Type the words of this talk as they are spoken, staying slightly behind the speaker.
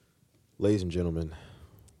Ladies and gentlemen,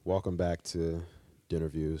 welcome back to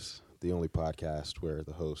Dinnerviews, the only podcast where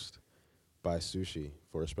the host buys sushi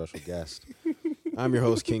for a special guest. I'm your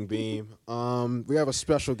host, King Beam. We have a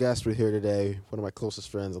special guest right here today, one of my closest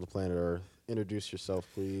friends on the planet Earth. Introduce yourself,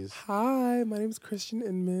 please. Hi, my name is Christian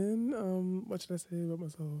Inman. What should I say about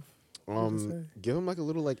myself? Give him like a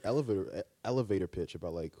little elevator pitch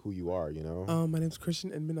about like who you are. My name's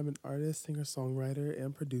Christian Inman. I'm an artist, singer, songwriter,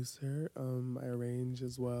 and producer. I arrange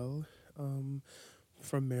as well.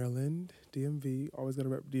 From Maryland, DMV. Always gotta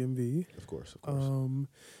rep DMV. Of course, of course.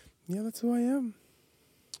 Yeah, that's who I am.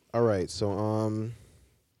 All right, so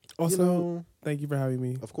Also, thank you for having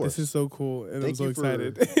me. Of course. This is so cool, and I'm so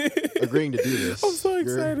excited. agreeing to do this. I'm so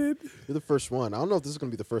excited. You're the first one. I don't know if this is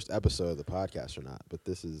going to be the first episode of the podcast or not, but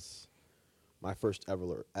this is my first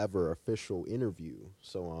ever official interview.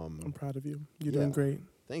 So I'm proud of you. You're doing great.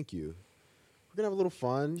 Thank you. We're gonna have a little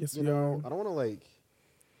fun. Yes, you we know, are. I don't want to like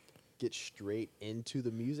get straight into the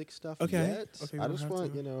music stuff Okay. yet. Okay, I we just don't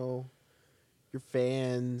have want to. your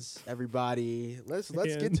fans, everybody. Let's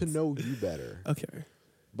get to know you better. Okay.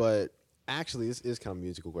 But actually, this is kind of a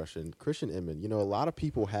musical question. Christian Inman, a lot of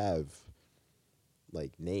people have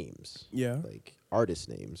like names. Yeah. Like artist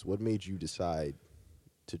names. What made you decide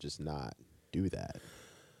to just not do that?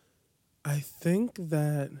 I think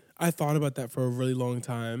that I thought about that for a really long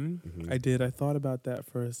time. Mhm. I did. I thought about that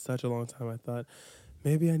for such a long time. I thought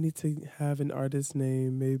maybe I need to have an artist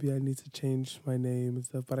name. Maybe I need to change my name and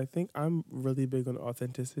stuff. But I think I'm really big on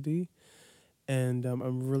authenticity. And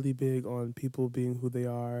I'm really big on people being who they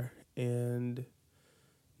are and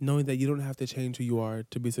knowing that you don't have to change who you are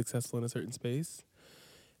to be successful in a certain space.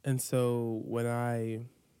 And so when I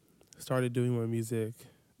started doing my music,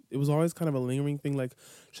 it was always kind of a lingering thing, like,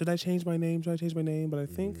 should I change my name? Should I change my name? But I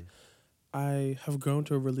think I have grown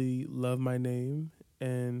to really love my name.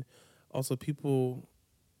 And also people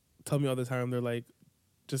tell me all the time, they're like,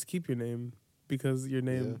 just keep your name because your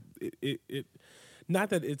name, it not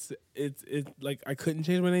that it's like I couldn't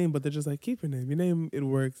change my name, but they're just like, keep your name. Your name, it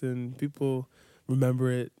works and people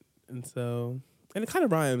remember it. And so, and it kind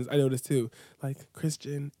of rhymes, I noticed too. Like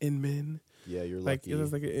Christian Inman. Yeah, you're Like lucky. it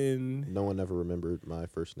was like an in. No one ever remembered my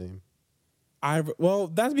first name. Well,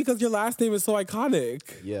 that's because your last name is so iconic.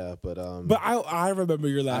 Yeah, but I remember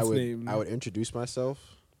your last name. I would introduce myself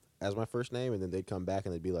as my first name, and then they'd come back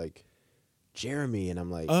and they'd be like, Jeremy, and I'm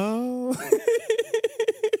like, Oh,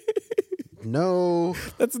 no,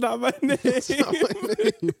 that's not my name. it's not my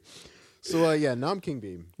name. So now I'm King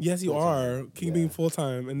Beam. Yes, you Full-time. are King Yeah. Beam full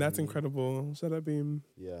time, and that's incredible. Shut up, Beam.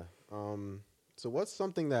 Yeah. So what's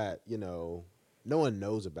something that no one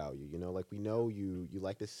knows about you? Like we know you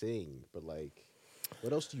like to sing, but like,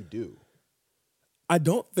 what else do you do? I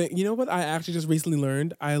don't think, you know what I actually just recently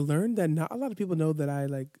learned? I learned that not a lot of people know that I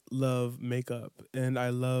like love makeup and I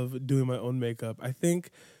love doing my own makeup. I think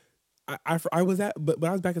I was but when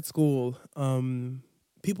I was back at school,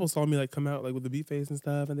 people saw me like come out like with the beat face and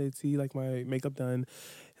stuff and they'd see like my makeup done and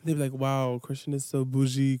they'd be like, wow, Christian is so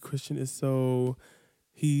bougie.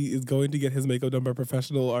 He is going to get his makeup done by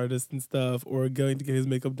professional artists and stuff, or going to get his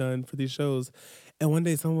makeup done for these shows. And one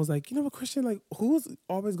day someone was like, you know what, Christian, like, who's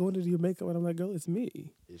always going to do your makeup? And I'm like, girl, it's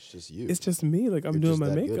me. It's just you. It's just me. Like, I'm You're doing just my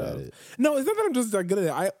that good makeup. at it. No, it's not that I'm just that good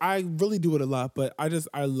at it. I really do it a lot, but I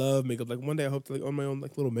love makeup. Like, one day I hope to like own my own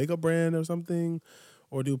like little makeup brand or something,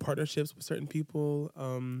 or do partnerships with certain people.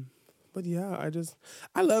 But yeah,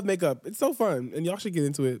 I love makeup. It's so fun, and y'all should get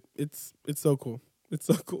into it. It's so cool. It's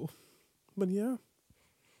so cool. But yeah.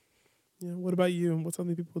 Yeah, what about you? What's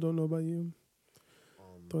something people don't know about you?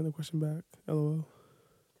 Throwing the question back. LOL.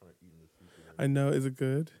 I know. Is it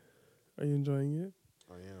good? Are you enjoying it?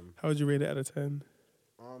 I am. How would you rate it out of 10?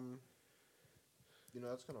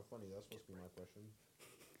 That's kind of funny. That's supposed to be my question.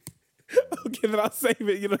 Okay, then I'll save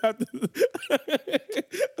it. You don't have to.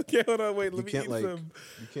 Okay, hold on. Wait, let me eat some.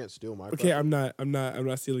 You can't steal my Okay, question. I'm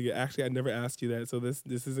not stealing it. Actually, I never asked you that, so this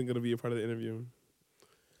isn't going to be a part of the interview.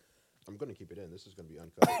 I'm going to keep it in. This is going to be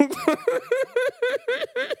uncut.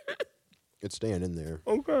 It's staying in there.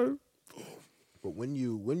 Okay. But when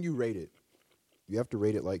you rate it, you have to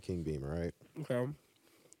rate it like King Beam, all right? Okay.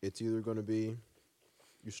 It's either going to be,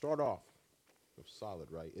 you start off with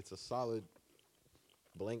solid, right? It's a solid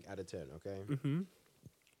blank out of 10, okay? Mm-hmm.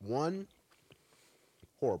 1,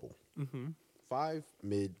 horrible. Mm-hmm. 5,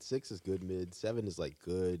 mid. 6 is good mid. 7 is like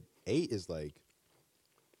good. 8 is like,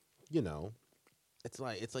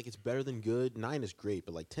 it's better than good. 9 is great,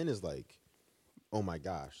 but like 10 is like, oh my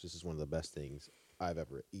gosh, this is one of the best things I've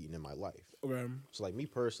ever eaten in my life. Okay. So like me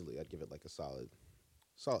personally, I'd give it like a solid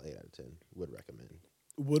 8 out of 10. Would recommend.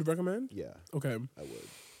 Would recommend? Yeah, Okay. I would.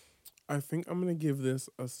 I think I'm going to give this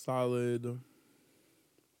a solid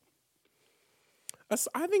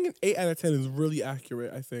I think an 8 out of 10 is really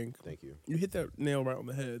accurate. I think Thank you. you hit that nail right on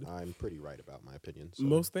the head. I'm pretty right about my opinion. So.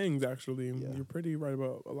 Most things, actually, Yeah. you're pretty right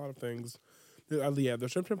about a lot of things. Yeah, the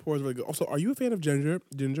shrimp tempura is really good. Also, are you a fan of ginger?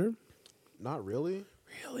 Ginger? Not really.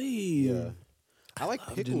 Really? Yeah. I like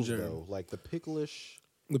love pickles ginger. though, like the picklish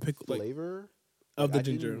The pickle flavor of the I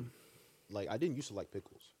ginger. I didn't used to like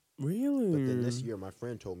pickles, Really? but then this year my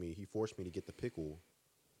friend told me he forced me to get the pickle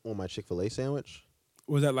on my Chick-fil-A sandwich.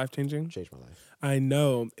 Was that life changing? Changed my life. I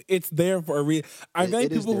know. It's there for a reason. I feel like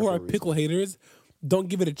It is people there who for are a reason. pickle haters don't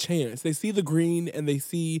give it a chance. They see the green and they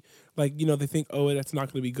see, like, you know, they think, oh, that's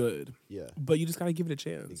not going to be good. Yeah. But you just got to give it a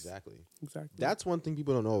chance. Exactly. Exactly. That's one thing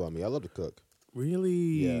people don't know about me. I love to cook. Really?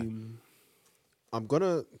 Yeah. I'm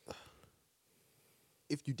gonna.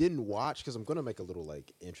 If you didn't watch, because I'm gonna make a little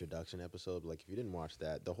like introduction episode. Like if you didn't watch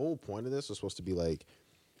that, the whole point of this was supposed to be like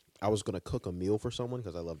I was gonna cook a meal for someone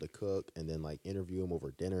because I love to cook, and then like interview them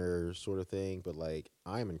over dinner, sort of thing. But like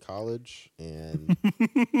I'm in college, and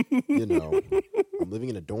you know, I'm living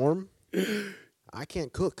in a dorm. I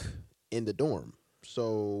can't cook in the dorm,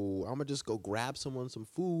 so I'm gonna just go grab someone some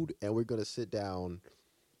food, and we're gonna sit down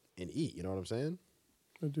and eat. You know what I'm saying?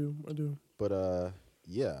 I do. But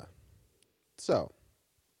yeah. So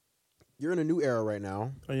you're in a new era right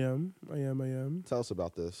now. I am. Tell us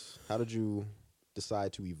about this. How did you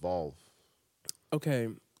decide to evolve? Okay,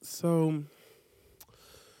 so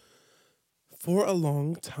for a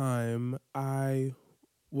long time, I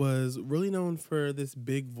was really known for this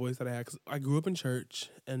big voice that I had. 'Cause I grew up in church,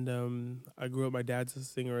 and I grew up. My dad's a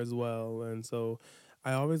singer as well, and so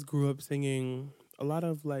I always grew up singing a lot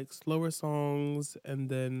of like slower songs, and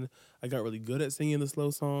then I got really good at singing the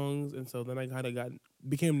slow songs, and so then I kind of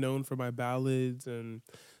became known for my ballads and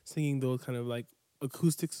singing those kind of like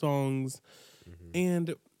acoustic songs,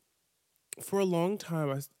 and for a long time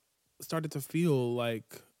I started to feel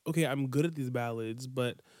like, okay, I'm good at these ballads,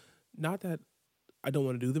 but not that I don't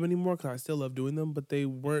want to do them anymore because I still love doing them, but they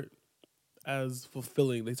weren't as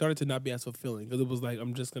fulfilling. They started to not be as fulfilling because it was like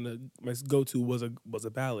my go-to was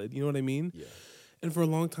a ballad. You know what I mean? Yeah. And for a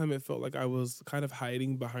long time, it felt like I was kind of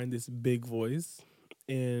hiding behind this big voice,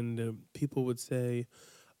 and people would say,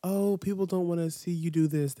 "Oh, people don't want to see you do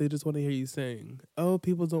this. They just want to hear you sing. Oh,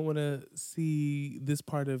 people don't want to see this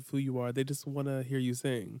part of who you are. They just want to hear you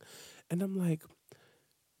sing." And I'm like,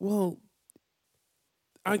 well,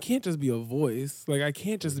 I can't just be a voice. Like I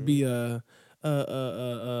can't just be known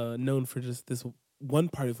for just this one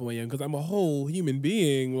part of who I am because I'm a whole human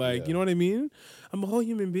being. Like, you know what I mean? I'm a whole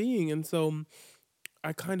human being, and so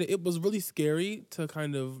it was really scary to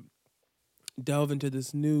kind of delve into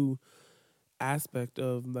this new aspect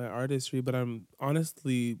of my artistry, but I'm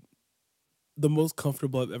honestly the most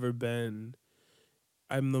comfortable I've ever been.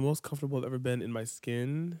 I'm the most comfortable I've ever been in my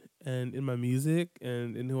skin and in my music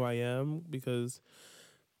and in who I am because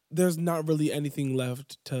there's not really anything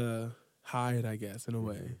left to hide, I guess, in a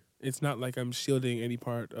way. It's not like I'm shielding any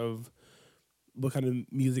part of what kind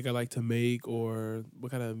of music I like to make or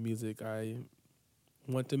what kind of music I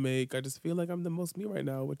want to make. I just feel like I'm the most me right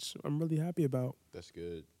now, which I'm really happy about. That's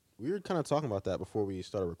good. We were kind of talking about that before we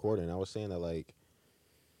started recording. I was saying that like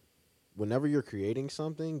whenever you're creating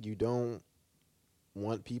something, you don't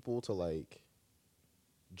want people to like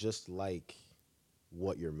just like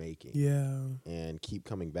what you're making. Yeah. And keep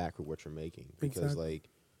coming back for what you're making. Because Exactly. like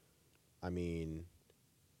I mean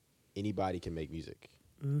anybody can make music.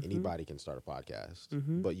 Mm-hmm. Anybody can start a podcast.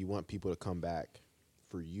 Mm-hmm. But you want people to come back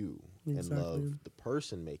for you Exactly. and love the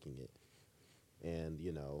person making it. And,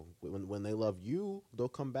 you know, when they love you, they'll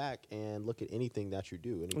come back and look at anything that you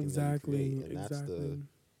do, anything Exactly. that you create. And that's the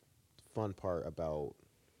fun part about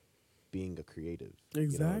being a creative. Exactly.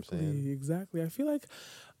 You know what I'm saying? Exactly. I feel like,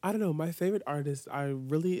 I don't know, my favorite artists, I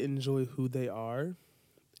really enjoy who they are.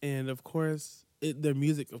 And of course, their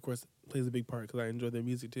music, of course, plays a big part because I enjoy their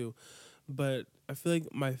music too. But I feel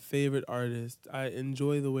like my favorite artists, I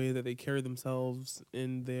enjoy the way that they carry themselves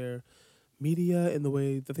in their media and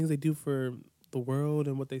the things they do for the world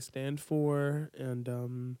and what they stand for. And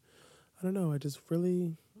I don't know, I just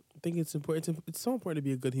really think it's important. It's so important to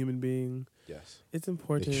be a good human being. Yes. It's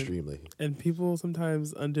important. Extremely. And people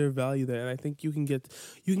sometimes undervalue that. And I think you can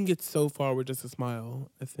get so far with just a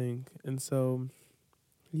smile, I think. And so,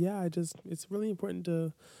 yeah, it's really important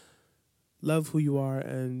to love who you are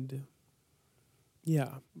and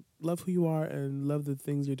love who you are and love the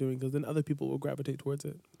things you're doing because then other people will gravitate towards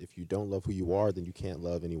it. If you don't love who you are, then you can't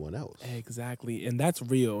love anyone else. Exactly. And that's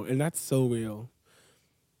real. And that's so real.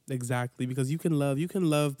 Exactly. Because you can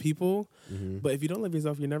love people, but if you don't love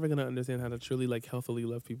yourself, you're never going to understand how to truly like healthily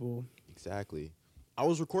love people. Exactly. I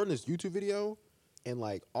was recording this YouTube video and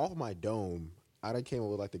like off my dome, I done came up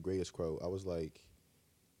with like the greatest quote. I was like,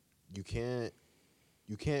 you can't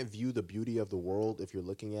view the beauty of the world if you're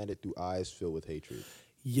looking at it through eyes filled with hatred.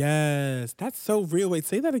 Yes, that's so real. Wait,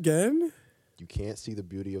 say that again. You can't see the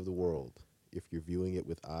beauty of the world if you're viewing it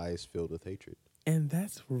with eyes filled with hatred. And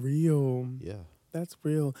that's real. Yeah. That's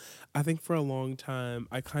real. I think for a long time,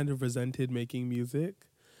 I kind of resented making music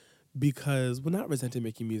because, well, not resented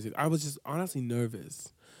making music. I was just honestly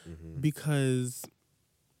nervous because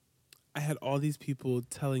I had all these people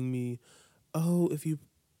telling me, oh, if you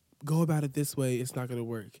go about it this way, it's not going to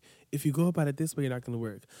work. If you go about it this way, you're not going to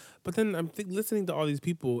work. But then I'm listening to all these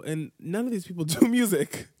people, and none of these people do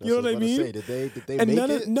music. You know what I mean? Say. Did they and make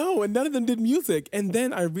it? No, and none of them did music. And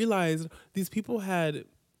then I realized these people had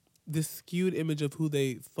this skewed image of who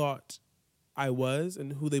they thought I was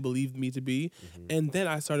and who they believed me to be. And then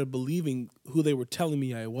I started believing who they were telling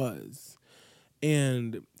me I was.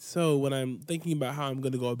 And so when I'm thinking about how I'm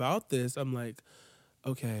going to go about this, I'm like,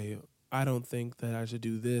 okay, I don't think that I should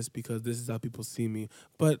do this because this is how people see me.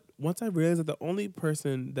 But once I realized that the only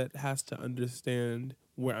person that has to understand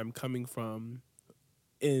where I'm coming from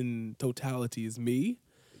in totality is me,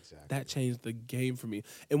 that changed the game for me.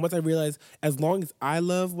 And once I realized, as long as I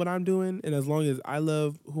love what I'm doing and as long as I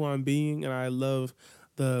love who I'm being and I love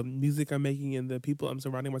the music I'm making and the people I'm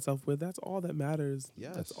surrounding myself with, that's all that matters.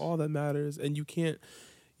 Yes. That's all that matters. And you can't,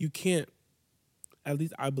 at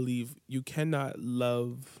least I believe, you cannot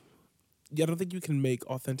love... I don't think you can make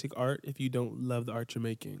authentic art if you don't love the art you're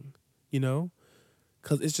making, you know?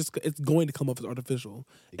 Because it's going to come off as artificial.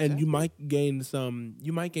 Exactly. And you might gain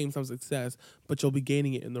some success, but you'll be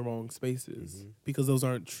gaining it in the wrong spaces because those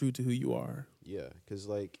aren't true to who you are. Yeah, because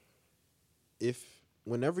like,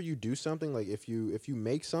 whenever you do something, like if you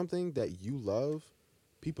make something that you love,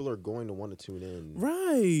 people are going to want to tune in.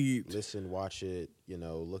 Right. Listen, watch it,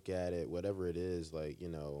 look at it, whatever it is, like,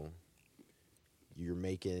 you're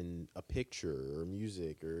making a picture or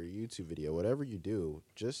music or a YouTube video, whatever you do,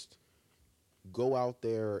 just go out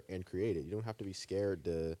there and create it. You don't have to be scared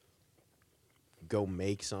to go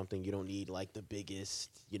make something. You don't need like the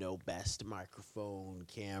biggest, best microphone,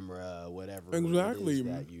 camera, whatever exactly. it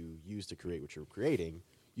is that you use to create what you're creating.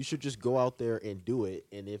 You should just go out there and do it.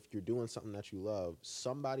 And if you're doing something that you love,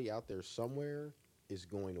 somebody out there somewhere is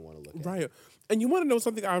going to want to look at it. Right. And you want to know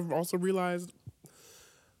something I've also realized?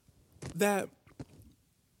 That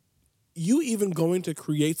you even going to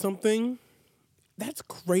create something, that's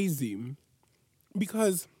crazy.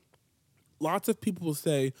 Because lots of people will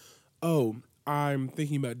say, oh, I'm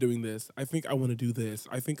thinking about doing this. I think I want to do this.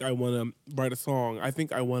 I think I want to write a song. I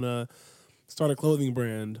think I want to start a clothing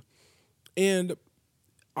brand. And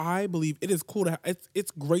I believe it is cool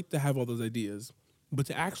it's great to have all those ideas. But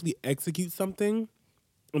to actually execute something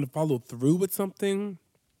and to follow through with something,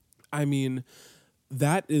 I mean...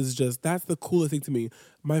 that's the coolest thing to me.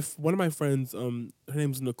 One of my friends, her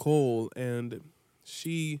name's Nicole, and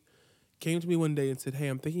she came to me one day and said, hey,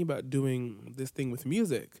 I'm thinking about doing this thing with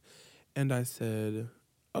music. And I said,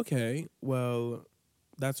 okay, well,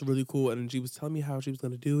 that's really cool. And she was telling me how she was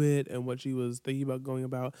going to do it and what she was thinking about going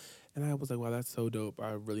about. And I was like, wow, that's so dope.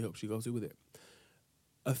 I really hope she goes through with it.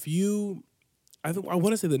 I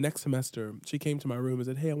want to say the next semester, she came to my room and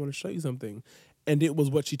said, hey, I want to show you something. And it was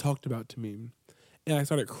what she talked about to me. And I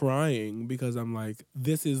started crying because I'm like,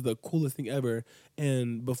 this is the coolest thing ever.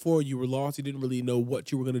 And before you were lost, you didn't really know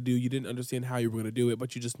what you were going to do. You didn't understand how you were going to do it,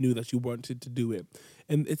 but you just knew that you wanted to do it.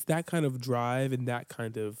 And it's that kind of drive and that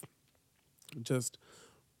kind of just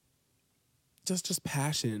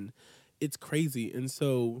passion. It's crazy. And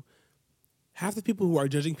so half the people who are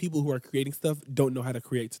judging people who are creating stuff don't know how to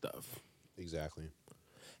create stuff. Exactly.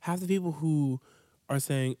 Half the people who are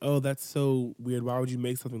saying, oh, that's so weird. Why would you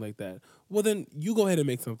make something like that? Well, then you go ahead and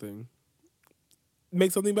make something.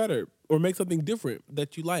 Make something better or make something different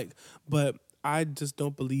that you like. But I just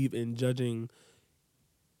don't believe in judging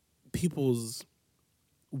people's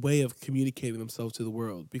way of communicating themselves to the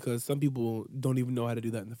world because some people don't even know how to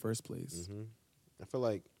do that in the first place. I feel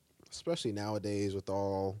like, especially nowadays with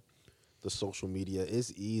all the social media,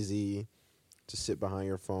 it's easy to sit behind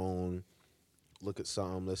your phone, look at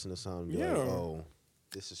something, listen to something, be like, oh,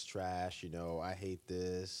 this is trash, I hate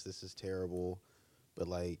this is terrible. But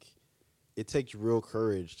like, it takes real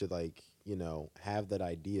courage to like, have that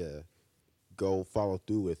idea, go follow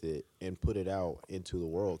through with it and put it out into the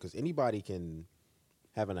world. Because anybody can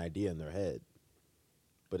have an idea in their head,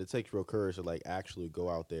 but it takes real courage to like actually go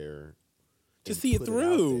out there to see it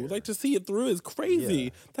through. Like to see it through is crazy. Yeah.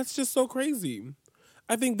 That's just so crazy.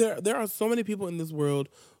 I think there are so many people in this world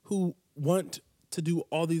who want to do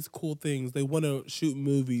all these cool things. They want to shoot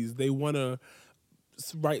movies. They want to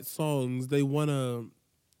write songs. They want to,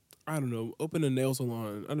 I don't know, open a nail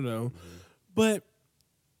salon. I don't know. But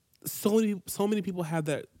so many people have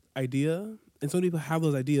that idea, and so many people have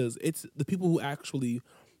those ideas. It's the people who actually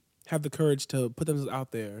have the courage to put themselves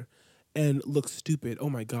out there and look stupid. Oh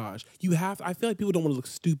my gosh. I feel like people don't want to look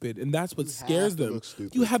stupid, and that's what You scares have to them. look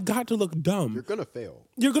stupid. You have got to look dumb. You're gonna fail.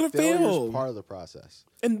 You're gonna Failure's fail. part of the process.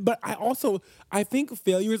 But I think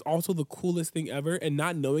failure is also the coolest thing ever, and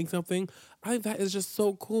not knowing something, I think that is just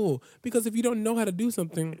so cool. Because if you don't know how to do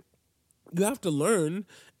something, you have to learn,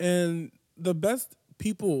 and the best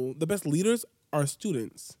leaders are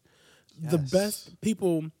students. The Yes. best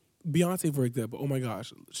people, Beyonce, for example. Oh my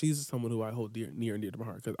gosh, she's someone who I hold near and dear to my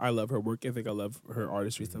heart because I love her work ethic. I love her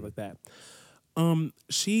artistry, stuff like that.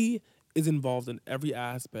 She is involved in every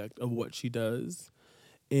aspect of what she does,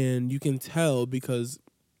 and you can tell because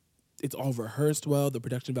it's all rehearsed well. The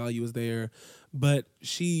production value is there, but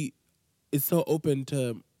she is so open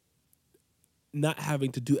to not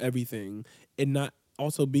having to do everything and not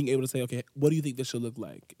also being able to say, okay, what do you think this should look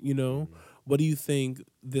like? You know, what do you think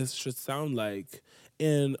this should sound like?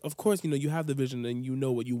 And of course, you have the vision and you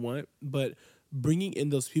know what you want, but bringing in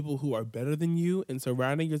those people who are better than you and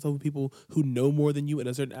surrounding yourself with people who know more than you in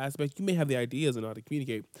a certain aspect, you may have the ideas and know how to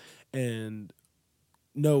communicate and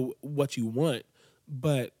know what you want,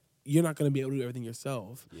 but you're not going to be able to do everything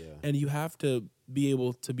yourself. Yeah. And you have to be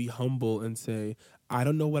able to be humble and say, I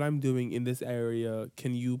don't know what I'm doing in this area.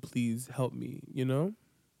 Can you please help me?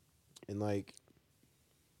 And like,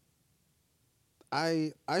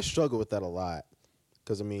 I struggle with that a lot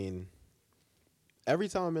because I mean, every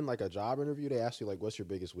time I'm in like a job interview, they ask you like, "What's your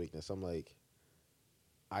biggest weakness?" I'm like,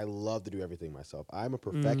 I love to do everything myself. I'm a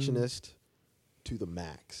perfectionist to the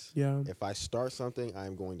max. Yeah. If I start something,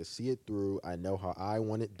 I'm going to see it through. I know how I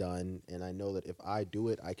want it done, and I know that if I do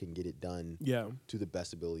it, I can get it done to the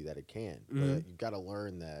best ability that it can. But you've got to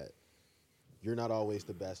learn that you're not always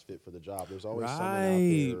the best fit for the job. There's always someone out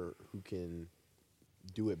there who can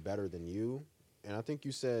do it better than you. And I think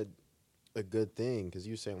you said a good thing because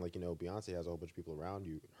you're saying like, Beyonce has a whole bunch of people around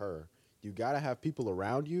her. You got to have people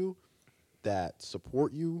around you that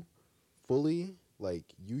support you fully, like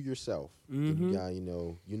you yourself. And you got, you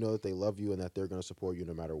know that they love you and that they're going to support you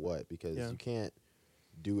no matter what because you can't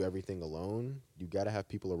do everything alone. You got to have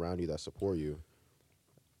people around you that support you.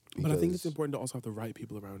 But I think it's important to also have the right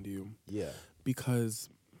people around you. Yeah. Because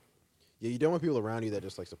you don't want people around you that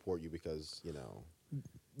just like support you because,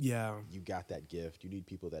 you got that gift. You need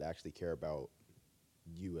people that actually care about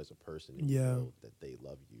you as a person and you know that they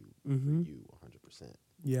love you for you 100%.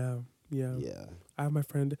 Yeah. I have my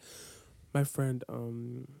friend,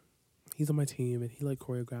 he's on my team and he like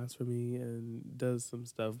choreographs for me and does some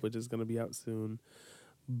stuff which is gonna be out soon.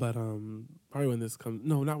 But probably when this comes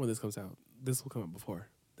not when this comes out. This will come out before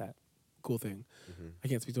that cool thing. I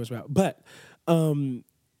can't speak too much about. But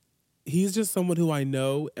he's just someone who I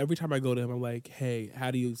know. Every time I go to him, I'm like, hey, how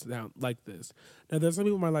do you sound like this? Now, there's some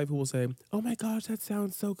people in my life who will say, oh my gosh, that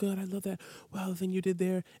sounds so good. I love that. Wow, the thing you did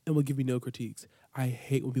there. And will give me no critiques. I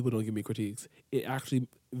hate when people don't give me critiques. It actually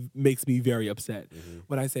makes me very upset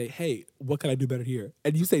when I say, hey, what can I do better here?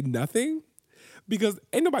 And you say nothing? Because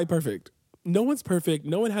ain't nobody perfect. No one's perfect.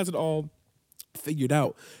 No one has it all figured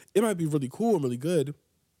out. It might be really cool and really good,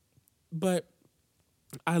 but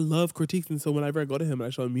I love critiques, and so whenever I go to him and I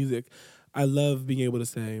show him music, I love being able to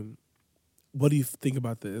say, what do you think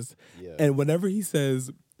about this? Yeah. And whenever he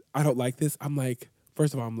says, I don't like this, I'm like,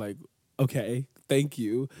 first of all, I'm like, okay, thank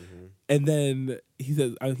you. And then he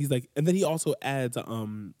says, he's like, and then he also adds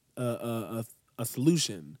a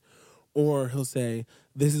solution. Or he'll say,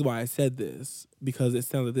 this is why I said this, because it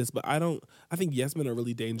sounded this. But I think yes men are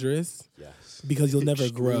really dangerous. Yes. Because you'll never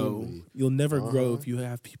grow. Extremely. You'll never grow if you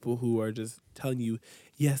have people who are just telling you,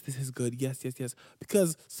 yes, this is good, yes.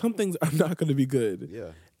 Because some things are not going to be good. Yeah.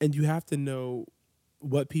 And you have to know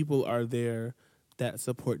what people are there that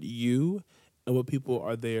support you and what people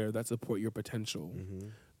are there that support your potential.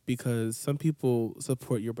 Because some people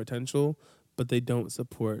support your potential, but they don't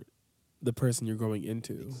support the person you're growing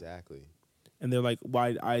into. Exactly. And they're like,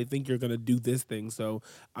 why? I think you're going to do this thing, so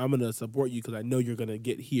I'm going to support you because I know you're going to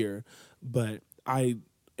get here, but I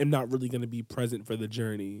am not really going to be present for the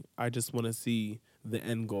journey. I just want to see the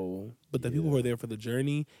end goal. But the people who are there for the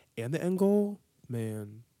journey and the end goal,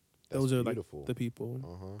 man, those are beautiful. like the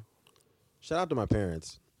people. Shout out to my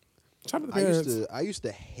parents. Shout out to the parents. I used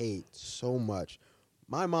to hate so much.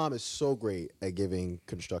 My mom is so great at giving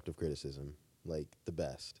constructive criticism, like the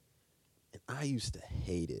best. And I used to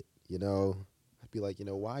hate it, I'd be like,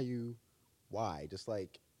 why? Just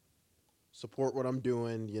like support what I'm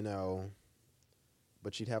doing,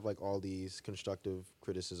 But she'd have like all these constructive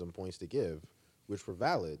criticism points to give, which were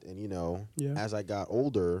valid. And, as I got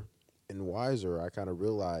older and wiser, I kind of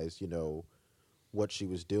realized, what she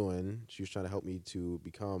was doing. She was trying to help me to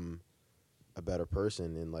become a better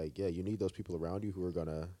person. And like, yeah, you need those people around you who are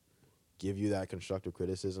gonna give you that constructive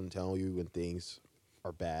criticism, tell you when things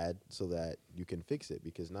are bad so that you can fix it,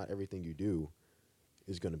 because not everything you do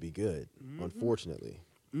is going to be good. Unfortunately,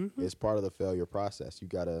 it's part of the failure process. You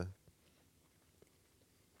gotta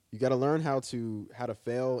learn how to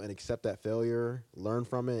fail and accept that failure, learn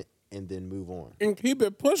from it, and then move on And keep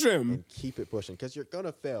it pushing. because you're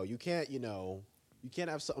gonna fail. You can't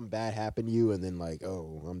have something bad happen to you and then like,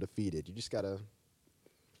 oh, I'm defeated. You just gotta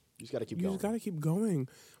keep You going. just gotta keep going.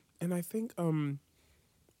 And I think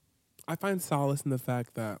I find solace in the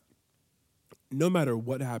fact that no matter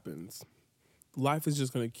what happens, life is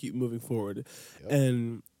just gonna keep moving forward. Yep.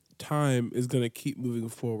 And time is gonna keep moving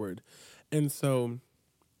forward. And so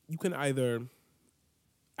you can either,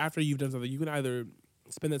 after you've done something, you can either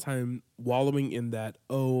spend the time wallowing in that,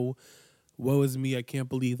 oh, woe is me, I can't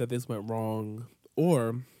believe that this went wrong,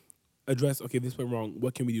 or address, okay, this went wrong,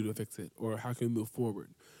 what can we do to fix it, or how can we move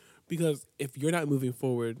forward? Because if you're not moving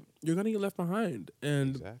forward, you're going to get left behind.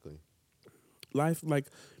 And Exactly. life, like,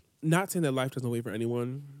 not saying that life doesn't wait for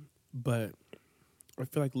anyone, but I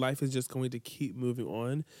feel like life is just going to keep moving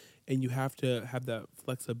on, and you have to have that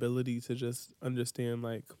flexibility to just understand,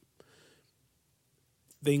 like,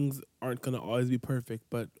 things aren't going to always be perfect,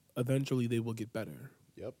 but eventually they will get better.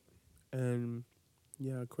 Yep. And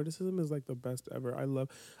yeah, criticism is like the best ever.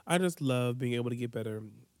 I just love being able to get better.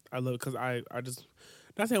 I love, because I just,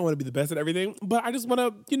 not saying I want to be the best at everything, but I just want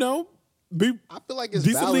to, be. I feel like it's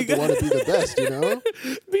Decently valid to want to be the best,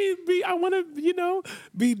 I want to,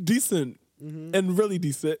 be decent and really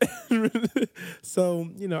decent. So,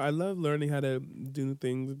 I love learning how to do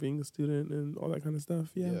things, being a student and all that kind of stuff.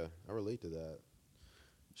 Yeah. Yeah, I relate to that.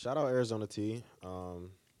 Shout out Arizona Tea.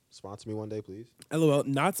 Sponsor me one day, please. LOL,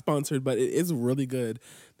 not sponsored, but it is really good.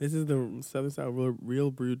 This is the Southern Style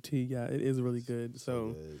Real Brewed Tea. Yeah, it is really good.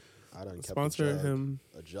 So good. I done sponsor kept him.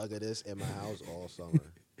 A jug of this in my house all summer.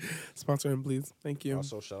 Sponsor him, please. Thank you.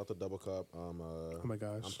 Also, shout out to Double Cup. Oh my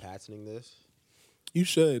gosh. I'm patenting this. You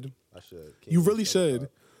should. I should. You really Double should.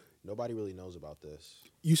 Cup. Nobody really knows about this.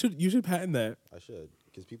 You should patent that. I should,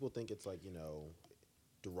 because people think it's like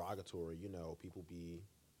derogatory. People be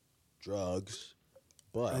drugs,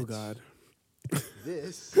 but Oh God.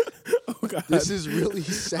 this Oh God. this is really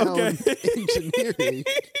sound engineering.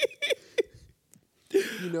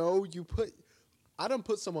 I done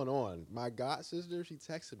put someone on. My god sister, she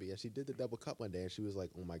texted me and she did the Double Cup one day and she was like,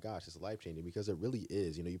 "Oh my gosh, it's life changing," because it really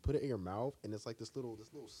is. You put it in your mouth and it's like this little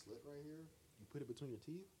slit right here. You put it between your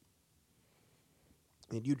teeth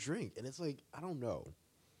and you drink, and it's like, I don't know.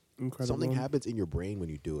 Incredible. Something happens in your brain when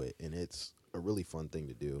you do it, and it's a really fun thing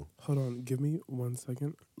to do. Hold on, give me 1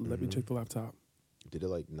 second. Let me check the laptop. Did it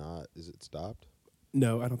like not? Is it stopped?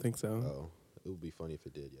 No, I don't think so. Oh, it would be funny if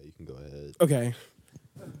it did. Yeah, you can go ahead. Okay.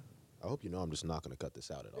 I hope I'm just not going to cut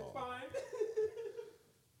this out at all. It's fine.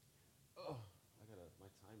 Oh, my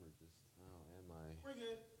timer just, and We're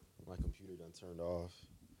good. my computer done turned off.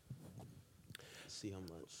 Let's see how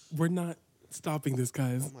much. We're not stopping this,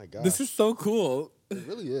 guys. Oh my gosh. This is so cool. It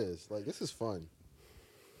really is. Like, this is fun.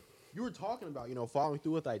 You were talking about, following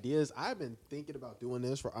through with ideas. I've been thinking about doing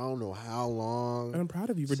this for I don't know how long. And I'm proud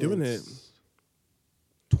of you for doing it.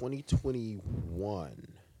 2021.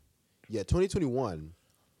 Yeah, 2021.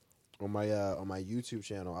 On my YouTube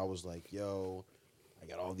channel, I was like, "Yo, I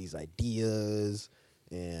got all these ideas,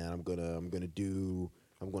 and I'm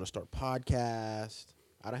gonna start podcast."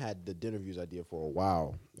 I done had the Dinnerviews idea for a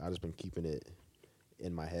while. I just been keeping it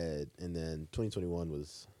in my head, and then 2021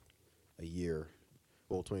 was a year.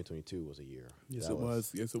 Well, 2022 was a year. Yes, it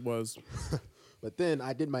was. Yes, it was. But then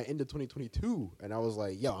I did my end of 2022, and I was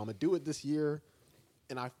like, "Yo, I'm gonna do it this year,"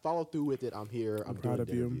 and I followed through with it. I'm here. I'm proud doing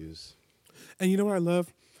of you. Dinnerviews. And you know what I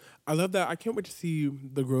love? I love that. I can't wait to see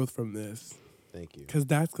the growth from this. Thank you. Because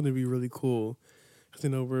that's going to be really cool. Because,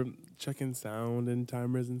 we're checking sound and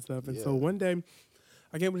timers and stuff. And so Yeah. one day,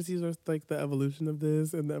 I can't wait to see like the evolution of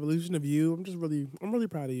this and the evolution of you. I'm really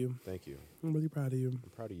proud of you. Thank you. I'm really proud of you.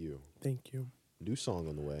 I'm proud of you. Thank you. New song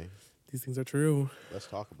on the way. These things are true. Let's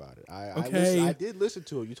talk about it. Okay. I did listen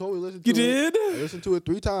to it. You told me to listen to You it. did? I listened to it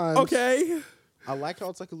 3 times. Okay. I like how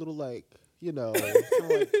it's like a little like, kind of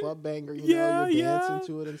like club banger, Yeah, you're yeah. dancing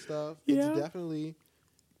to it and stuff. Yeah. It's definitely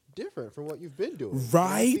different from what you've been doing.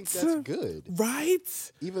 Right? And I think that's good.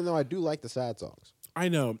 Right? Even though I do like the sad songs. I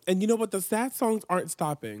know. And you know what? The sad songs aren't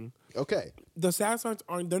stopping. Okay. The sad songs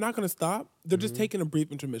they're not going to stop. They're just taking a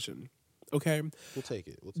brief intermission. Okay? We'll take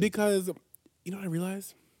it. Because, you know what I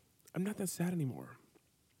realized? I'm not that sad anymore.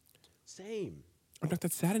 Same. I'm not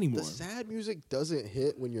that sad anymore. The sad music doesn't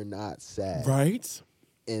hit when you're not sad. Right?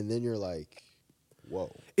 And then you're like,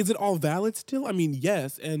 Whoa. Is it all valid still? I mean,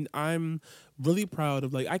 yes, and I'm really proud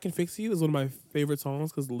of like "I Can Fix You" is one of my favorite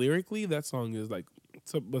songs because lyrically that song is like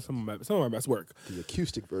some of my best work. The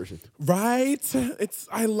acoustic version. Right? It's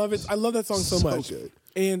I love it. I love that song so much. Good.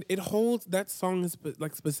 And it holds that song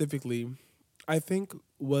like specifically, I think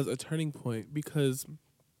was a turning point because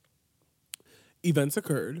events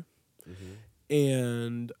occurred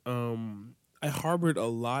and I harbored a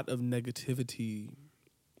lot of negativity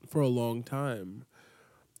for a long time.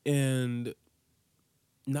 And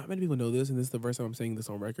not many people know this, and this is the first time I'm saying this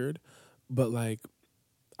on record, but like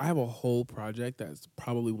I have a whole project that's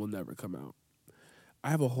probably will never come out. I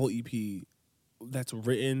have a whole EP that's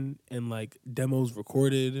written and like demos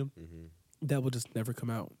recorded that will just never come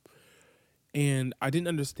out. And I didn't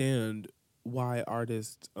understand why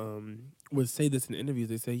artists would say this in interviews.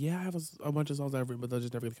 They say, "Yeah, I have a bunch of songs I've written, but they're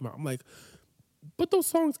just never gonna come out." I'm like, "Put those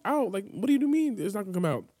songs out. Like, what do you mean it's not gonna come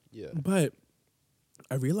out?" Yeah. But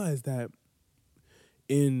I realized that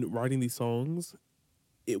in writing these songs,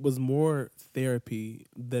 it was more therapy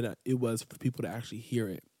than it was for people to actually hear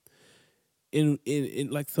it. In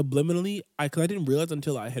like subliminally, because I didn't realize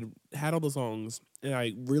until I had all the songs and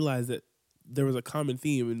I realized that there was a common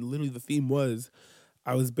theme, and literally the theme was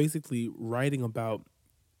I was basically writing about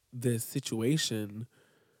this situation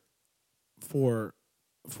for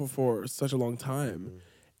such a long time,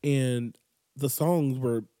 and the songs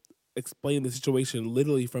were explaining the situation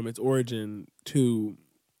literally from its origin to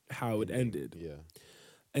how it ended. Yeah.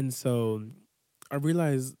 And so I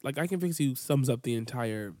realized like "I Can Fix You" sums up the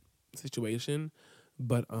entire situation,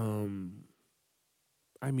 but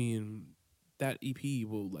I mean that EP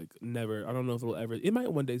will like never, I don't know if it'll ever, it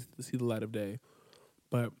might one day see the light of day,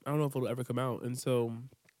 but I don't know if it'll ever come out. And so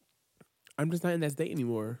I'm just not in that state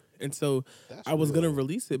anymore. And so That's I was real. going to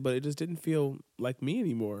release it, but it just didn't feel like me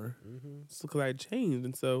anymore. So because I had changed.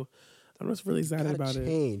 And so I'm just really excited about it.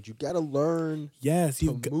 Change. You gotta learn Yes.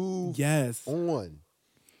 to move Yes. on.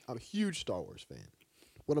 I'm a huge Star Wars fan.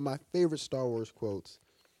 One of my favorite Star Wars quotes,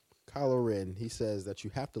 Kylo Ren, he says that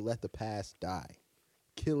you have to let the past die.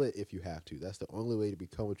 Kill it if you have to. That's the only way to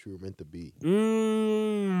become what you were meant to be.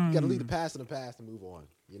 You gotta leave the past in the past and move on.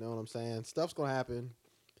 You know what I'm saying? Stuff's gonna happen.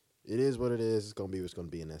 It is what it is. It's gonna be what's gonna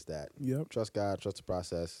be, and that's that. Yep. Trust God, trust the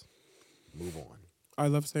process, move on. I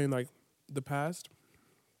love saying like the past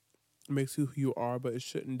makes you who you are, but it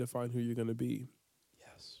shouldn't define who you're going to be.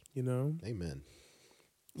 Yes. You know? Amen.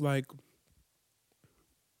 Like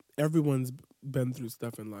everyone's been through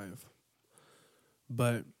stuff in life.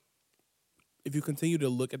 But if you continue to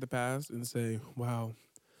look at the past and say, "Wow,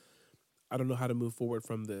 I don't know how to move forward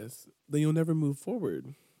from this," then you'll never move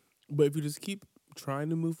forward. But if you just keep trying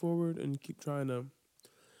to move forward and keep trying to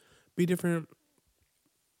be different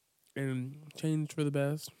and change for the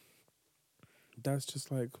best, that's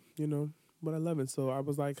just like, you know, what I love. And so I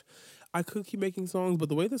was like, I could keep making songs, but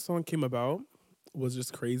the way the song came about was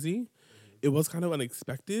just crazy. It was kind of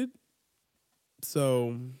unexpected.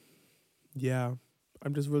 So yeah,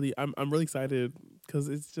 I'm really excited because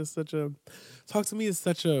it's just such a, "Talk to Me" is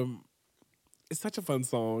it's such a fun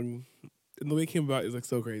song. And the way it came about is like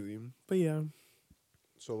so crazy. But yeah.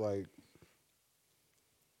 So like,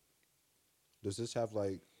 does this have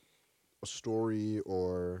like a story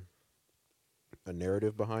or a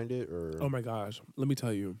narrative behind it, or? Oh my gosh, let me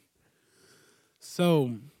tell you.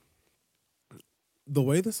 So, the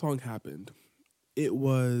way the song happened, it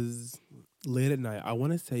was late at night. I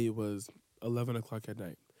want to say it was 11 o'clock at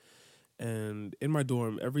night. And in my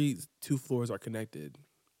dorm, every 2 floors are connected.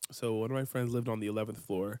 So, one of my friends lived on the 11th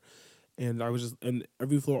floor. And and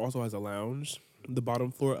every floor also has a lounge, the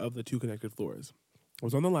bottom floor of the 2 connected floors. I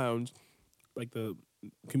was on the lounge, like the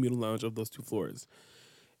communal lounge of those 2 floors,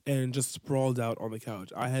 and just sprawled out on the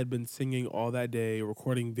couch. I had been singing all that day,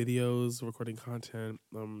 recording videos, recording content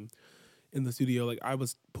in the studio. Like I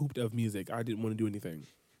was pooped of music. I didn't want to do anything.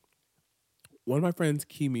 One of my friends,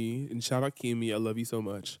 Kimi, and shout out Kimi, I love you so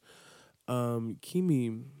much.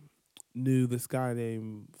 Kimi knew this guy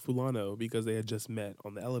named Fulano because they had just met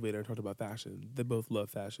on the elevator and talked about fashion. They both love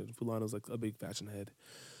fashion. Fulano's like a big fashion head.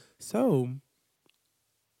 So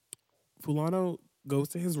Fulano goes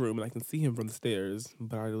to his room and I can see him from the stairs,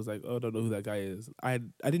 but I was like, "Oh, I don't know who that guy is." I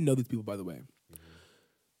didn't know these people, by the way.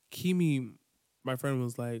 Kimi, my friend,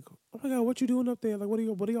 was like, "Oh my God, what you doing up there? Like,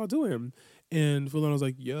 what are y'all doing?" And Fulano was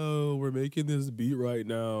like, "Yo, we're making this beat right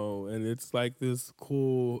now, and it's like this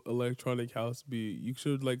cool electronic house beat. You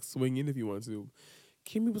should like swing in if you want to."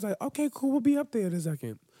 Kimi was like, "Okay, cool, we'll be up there in a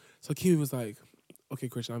second." So Kimi was like, "Okay,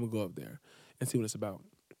 Christian, I'm gonna go up there and see what it's about."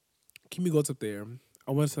 Kimi goes up there.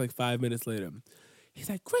 I want to say like 5 minutes later. He's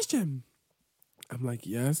like, "Christian, I'm like,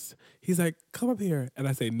 yes. He's like, come up here. And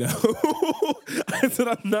I say, no. I said,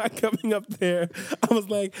 I'm not coming up there. I was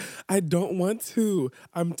like, I don't want to.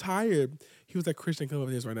 I'm tired. He was like, Christian, come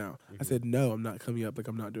upstairs right now. I said, no, I'm not coming up. Like,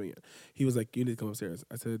 I'm not doing it. He was like, you need to come upstairs.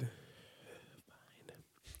 I said,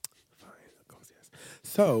 fine, I'll go upstairs.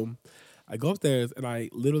 So I go upstairs and I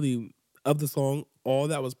literally, of the song, all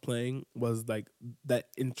that was playing was like that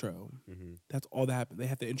intro. That's all that happened. They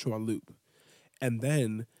had the intro on loop. And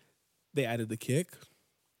then they added the kick.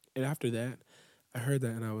 And after that, I heard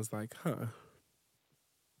that and I was like, huh,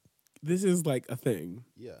 this is like a thing.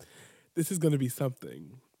 Yeah. This is going to be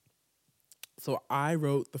something. So I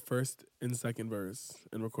wrote the first and second verse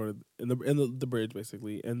and recorded in the bridge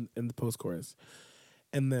basically and in the post chorus.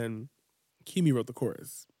 And then Kimi wrote the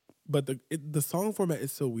chorus. But the song format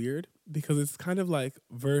is so weird because it's kind of like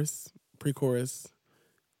verse, pre-chorus,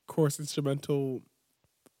 chorus instrumental.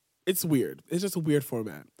 It's weird. It's just a weird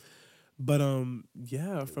format. But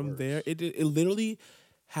yeah, from there it literally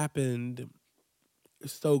happened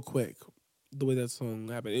so quick. The way that song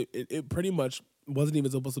happened, it pretty much wasn't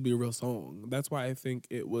even supposed to be a real song. That's why I think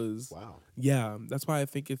it was. Wow. Yeah, that's why I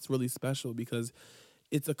think it's really special because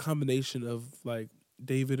it's a combination of like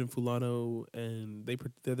David and Fulano, and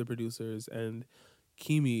they're the producers, and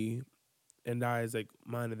Kimi and I is like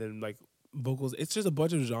mine, and then like vocals. It's just a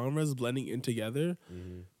bunch of genres blending in together,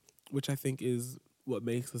 which I think is what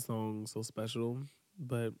makes the song so special.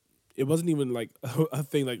 But it wasn't even like a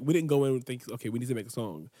thing. Like we didn't go in and think, okay, we need to make a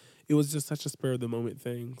song. It was just such a spur of the moment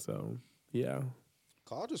thing. So yeah,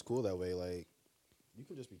 College is cool that way. Like, you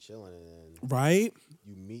can just be chilling and right.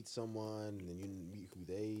 you meet someone and then you meet who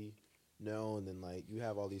they know and then like you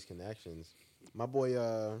have all these connections. My boy,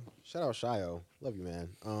 shout out Shio, love you, man.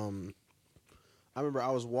 I remember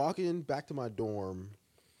I was walking back to my dorm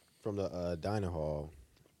from the dining hall,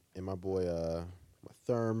 and my boy,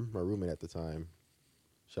 my roommate at the time,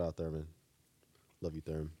 shout out Thurman, love you,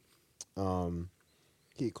 Thurm.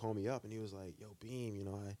 He had called me up and he was like, "Yo, Beam,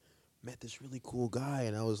 I met this really cool guy,"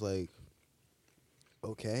 and I was like,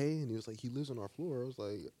 "Okay," and he was like, "He lives on our floor." I was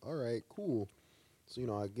like, "All right, cool." So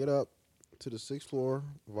I get up to the 6th floor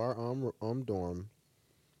of our dorm,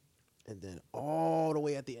 and then all the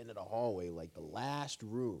way at the end of the hallway, like the last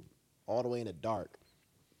room, all the way in the dark,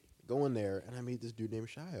 go in there, and I meet this dude named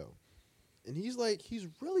Shio. And he's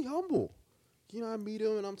really humble. I meet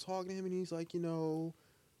him, and I'm talking to him, and he's like,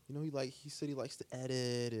 he said he likes to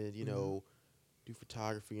edit and, do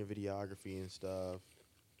photography and videography and stuff.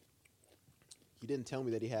 He didn't tell me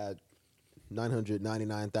that he had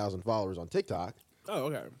 999,000 followers on TikTok. Oh,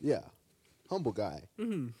 okay. Yeah. Humble guy.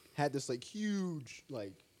 Had this, huge,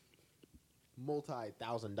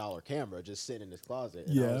 multi-$1,000 camera just sitting in his closet.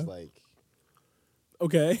 And I was like,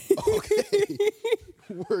 okay. okay,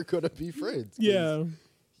 we're going to be friends. Yeah.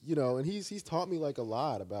 And he's taught me, a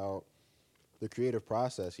lot about the creative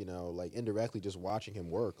process, indirectly just watching him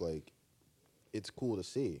work. It's cool to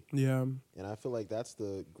see. Yeah. And I feel like that's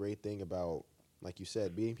the great thing about, like you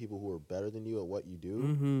said, being people who are better than you at what you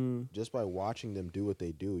do. Just by watching them do what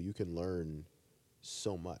they do, you can learn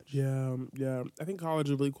so much. Yeah, yeah. I think college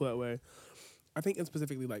is really cool that way. I think, and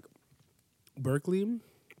specifically, Berkeley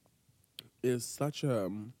is such a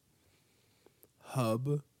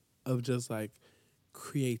hub of just,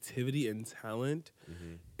 creativity and talent.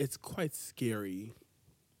 It's quite scary.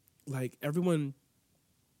 Everyone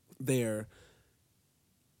there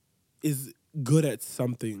is good at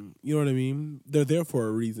something. You know what I mean? They're there for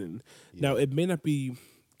a reason. Yeah. Now, it may not be,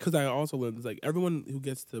 because I also learned, everyone who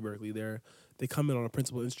gets to Berkeley there, they come in on a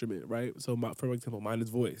principal instrument, right? So, for example, mine is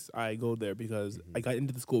voice. I go there because I got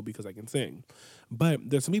into the school because I can sing. But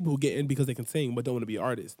there's some people who get in because they can sing but don't want to be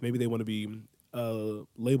artists. Maybe they want to be a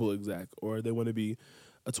label exec or they want to be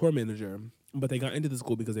a tour manager. But they got into the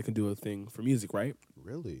school because they can do a thing for music, right?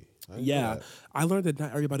 Really? Yeah. I learned that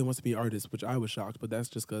not everybody wants to be an artist, which I was shocked, but that's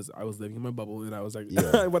just because I was living in my bubble and I was like,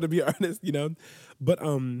 I want to be an artist, But,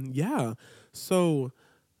 yeah. So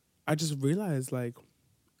I just realized,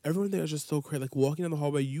 everyone there is just so crazy. Walking down the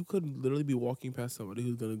hallway, you could literally be walking past somebody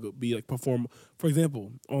who's going to go be, perform. For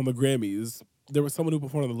example, on the Grammys, there was someone who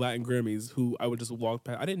performed on the Latin Grammys who I would just walk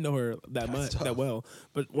past. I didn't know her that well.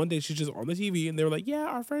 But one day she's just on the TV and they were like, yeah,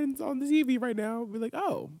 our friend's on the TV right now. We're like,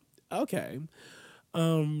 oh, okay.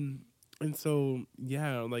 And so,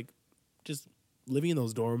 yeah, just living in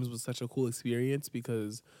those dorms was such a cool experience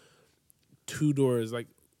because two doors,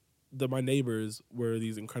 my neighbors were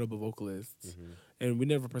these incredible vocalists. And we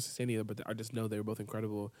never pressed any of them, but I just know they were both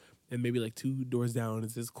incredible. And maybe two doors down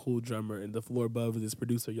is this cool drummer, and the floor above is this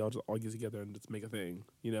producer. Y'all just all get together and just make a thing,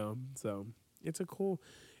 So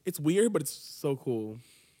it's weird, but it's so cool.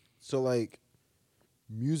 So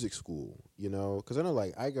music school, you know, because I know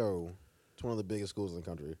like I go to one of the biggest schools in the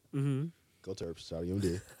country. Mm-hmm. Go Terps, shout out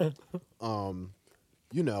UMD.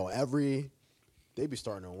 You know, they be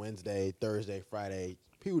starting on Wednesday, Thursday, Friday.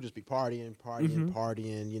 People just be partying,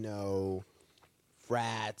 you know,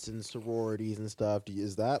 frats and sororities and stuff.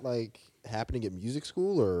 Is that like happening at music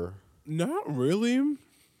school or? Not really.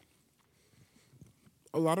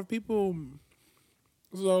 A lot of people.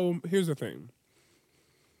 So here's the thing.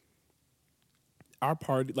 Our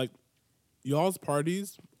party, like y'all's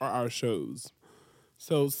parties, are our shows.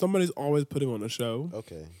 So somebody's always putting on a show,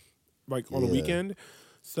 Okay. like on the weekend.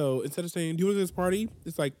 So instead of saying, "Do you want to go to this party?"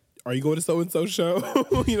 It's like, "Are you going to so and so show?"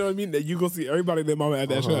 You know what I mean? That you go see everybody that mama at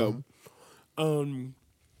that show.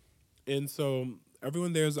 And so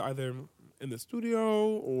everyone there's either in the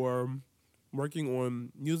studio or working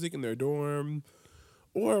on music in their dorm,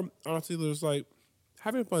 or honestly, there's like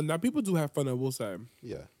having fun. Now people do have fun. I will say.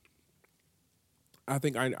 Yeah. I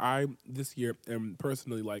think I this year am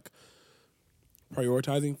personally like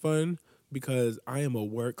prioritizing fun because I am a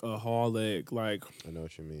workaholic. Like I know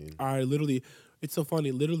what you mean. I literally, it's so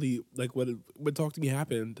funny. Literally, like what Talk to Me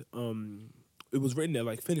happened. It was written at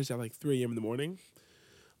like finished at like 3 a.m. in the morning.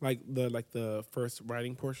 Like the first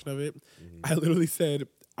writing portion of it. I literally said,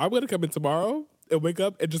 I'm gonna come in tomorrow and wake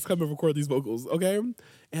up and just come and record these vocals, okay?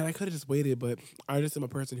 And I could have just waited, but I just am a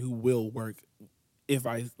person who will work if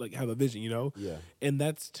I like have a vision, you know? Yeah. And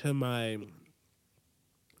that's to my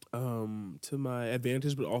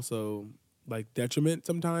advantage, but also like detriment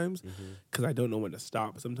sometimes because I don't know when to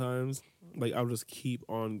stop sometimes. Like I'll just keep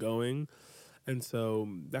on going. And so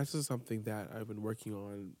that's just something that I've been working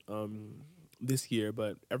on this year.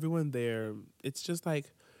 But everyone there, it's just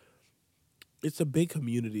like, it's a big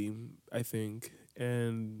community, I think.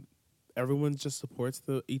 And everyone just supports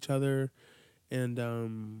each other. And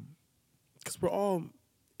because we're all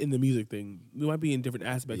in the music thing. We might be in different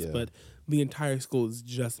aspects, but the entire school is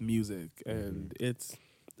just music. And it's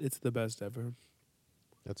the best ever.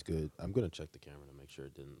 That's good. I'm gonna check the camera to make sure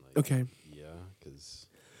it didn't like. Okay. Yeah, because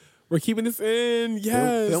we're keeping this in.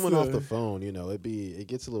 Yes. Filming off the phone, you know, it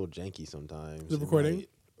gets a little janky sometimes. The recording? Might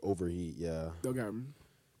overheat. Yeah. Okay.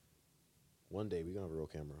 One day we're gonna have a real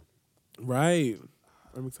camera. Right.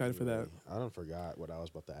 I'm excited for that. I don't forgot what I was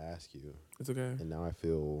about to ask you. It's okay. And now I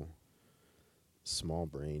feel small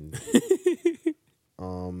brained.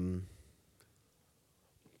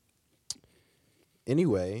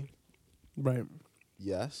 Anyway. Right.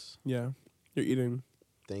 Yes. Yeah. You're eating.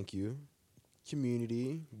 Thank you.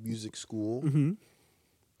 Community, music school.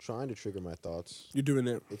 Trying to trigger my thoughts. You're doing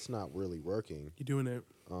it. It's not really working. You're doing it.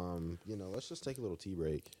 You know, let's just take a little tea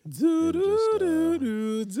break. Little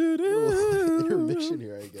intermission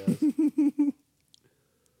here, I guess.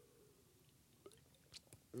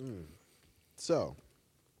 So,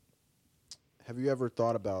 have you ever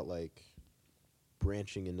thought about like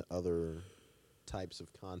branching into other types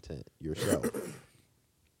of content yourself?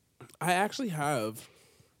 I actually have,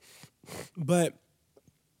 but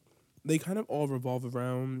they kind of all revolve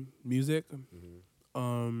around music.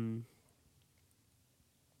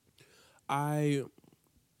 I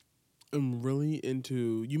am really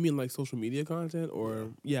into. You mean like social media content,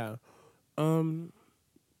 or yeah?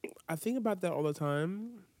 I think about that all the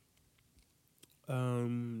time.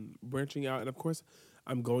 Branching out, and of course,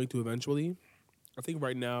 I'm going to eventually. I think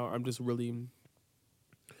right now I'm just really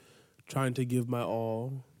trying to give my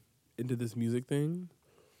all into this music thing.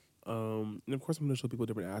 And of course I'm going to show people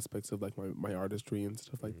different aspects of like my artistry and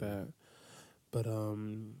stuff like that. But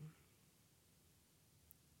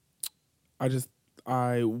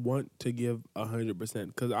I want to give 100%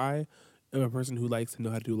 because I am a person who likes to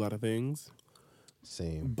know how to do a lot of things.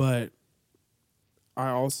 Same. But I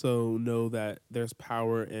also know that there's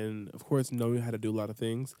power in, of course, knowing how to do a lot of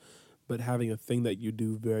things, but having a thing that you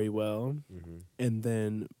do very well and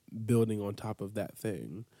then building on top of that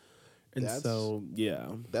thing. And so, yeah.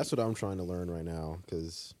 That's what I'm trying to learn right now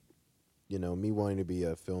because, you know, me wanting to be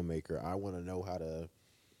a filmmaker, I want to know how to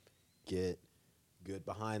get good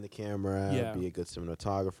behind the camera, be a good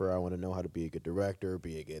cinematographer. I want to know how to be a good director,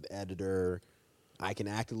 be a good editor. I can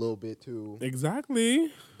act a little bit too.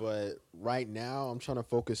 Exactly. But right now, I'm trying to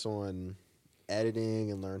focus on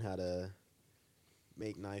editing and learn how to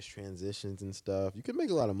make nice transitions and stuff. You can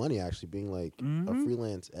make a lot of money actually being like a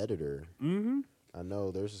freelance editor. I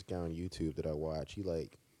know there's this guy on YouTube that I watch. He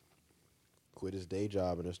like quit his day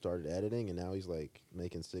job and just started editing, and now he's like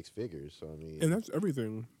making 6 figures. So I mean, and that's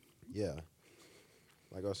everything. Yeah,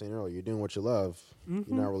 like I was saying earlier, you're doing what you love. You're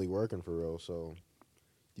not really working for real. So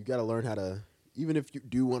you got to learn how to, even if you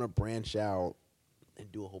do want to branch out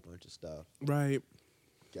and do a whole bunch of stuff. Right.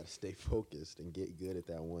 Got to stay focused and get good at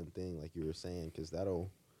that one thing, like you were saying, because that'll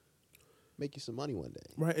make you some money one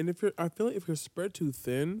day. Right, and I feel like if you're spread too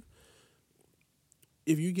thin,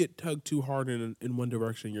 if you get tugged too hard in one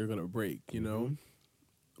direction, you're gonna break. You know,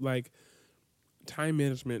 like time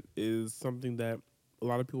management is something that a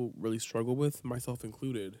lot of people really struggle with, myself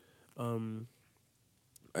included.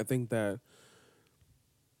 I think that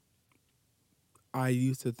I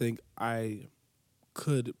used to think I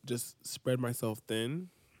could just spread myself thin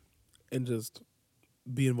and just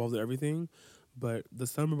be involved in everything. But the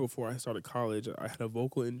summer before I started college, I had a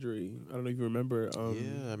vocal injury. I don't know if you remember.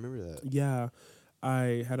 Yeah, I remember that. Yeah,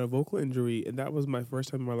 I had a vocal injury, and that was my first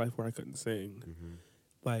time in my life where I couldn't sing.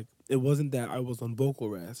 Like, it wasn't that I was on vocal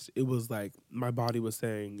rest. It was like my body was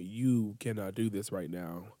saying, you cannot do this right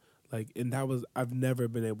now. Like, and that was, I've never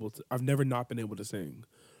not been able to sing.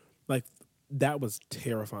 Like, that was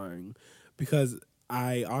terrifying because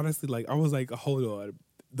I honestly, like, I was like, hold on.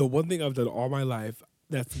 The one thing I've done all my life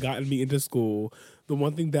that's gotten me into school, the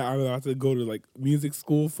one thing that I'm about to go to, like, music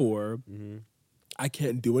school for, I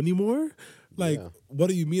can't do anymore. Like, what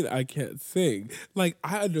do you mean I can't sing? Like,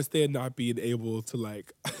 I understand not being able to,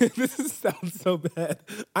 like, this sounds so bad.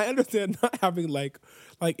 I understand not having, like,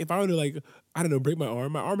 if I were to, like, I don't know, break my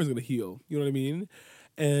arm is going to heal. You know what I mean?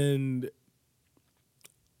 And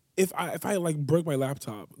if I like, broke my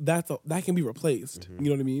laptop, that can be replaced. You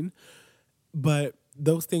know what I mean? But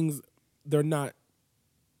those things, they're not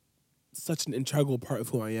such an integral part of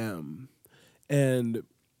who I am. And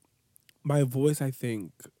my voice, I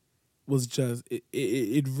think, was just,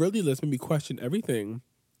 it really lets me question everything.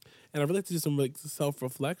 And I really like to do some, like,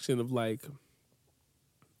 self-reflection of, like,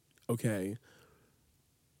 okay,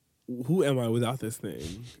 who am I without this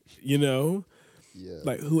thing? You know? Yeah.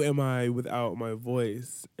 Like, who am I without my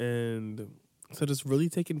voice? And so just really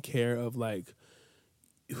taking care of, like,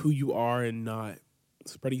 who you are and not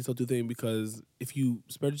spreading yourself too thin, because if you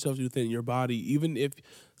spread yourself too thin, your body, even if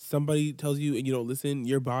somebody tells you and you don't listen,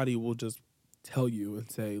 your body will just tell you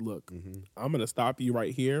and say, look, I'm going to stop you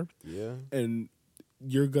right here. Yeah. And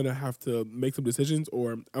you're going to have to make some decisions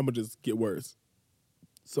or I'm going to just get worse.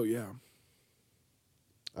 So, yeah.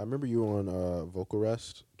 I remember you on vocal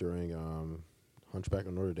rest during Hunchback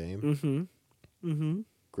of Notre Dame.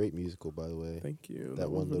 Great musical, by the way. Thank you. That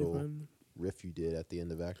was one really little fun. riff you did at the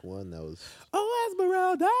end of Act 1, that was... Oh,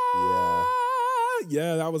 Esmeralda!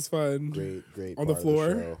 Yeah, that was fun. Great on part the floor.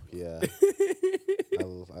 Of the show. Yeah.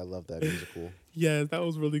 I love that musical. Yeah, that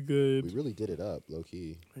was really good. We really did it up, low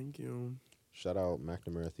key. Thank you. Shout out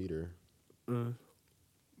McNamara Theater.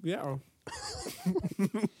 Yeah.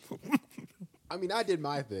 I mean, I did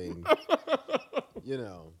my thing. You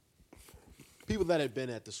know, people that had been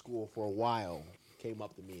at the school for a while came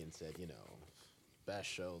up to me and said, you know, best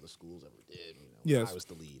show the school's ever did. You know, Yes. I was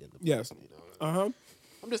the lead in the play, Yes. You know,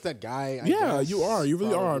 I'm just that guy. I Yeah, guess, you are. You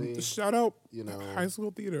really probably. are. Shout out, You know, high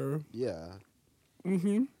school theater. Yeah.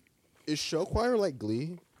 Is show choir like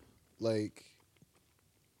Glee? Like.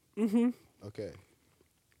 Okay.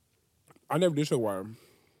 I never did show choir,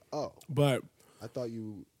 Oh, but I thought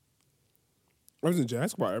you. I was in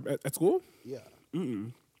jazz choir at school. Yeah.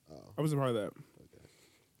 I wasn't part of that. Okay.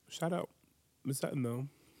 Shout out, Miss Sutton though.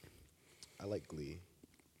 I like Glee.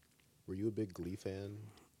 Were you a big Glee fan?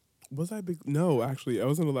 Was I big? No, actually, I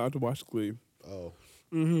wasn't allowed to watch Glee. Oh.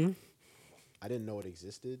 I didn't know it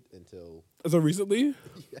existed until. So recently?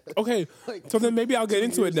 Yes. Okay, Like so then maybe I'll get 2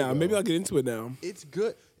 into it years now. ago. Maybe I'll get into it now. It's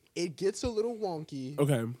good. It gets a little wonky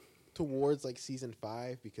Okay. towards like season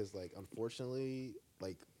 5 because like unfortunately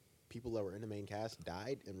like people that were in the main cast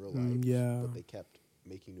died in real life. yeah. But they kept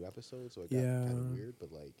making new episodes, so it got Yeah. kind of weird.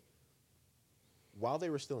 But like while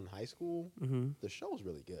they were still in high school, the show was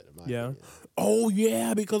really good in my opinion. Oh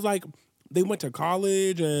yeah, because like they went to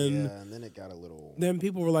college and Yeah, and then it got a little. then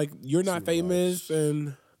people were like, "You're not Too famous," much.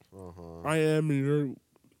 and I am, and you're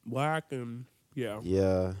black, and yeah.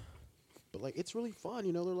 Yeah. But like it's really fun,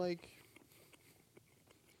 you know, they're like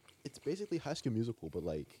it's basically High School Musical, but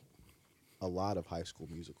like a lot of High School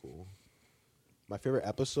Musical. My favorite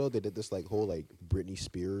episode, they did this like whole like Britney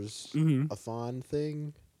Spears a-thon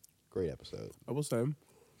thing. Great episode. I will say,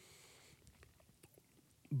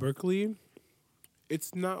 Berkeley,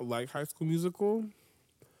 it's not like High School Musical,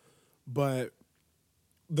 but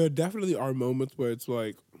there definitely are moments where it's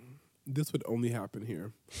like, this would only happen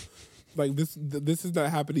here. Like this is not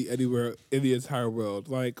happening anywhere in the entire world.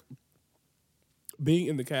 Like being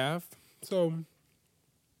in the calf. So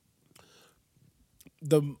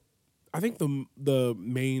I think the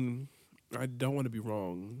main, I don't want to be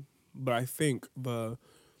wrong, but I think the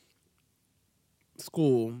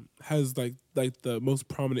school has like the most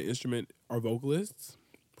prominent instrument are vocalists.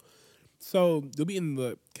 So you'll be in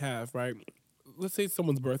the calf, right? Let's say it's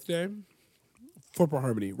someone's birthday. 4-part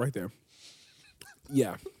harmony, right there.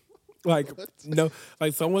 Yeah. Like, no,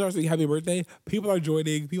 like someone are saying happy birthday. People are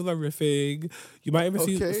joining. People are riffing. You might even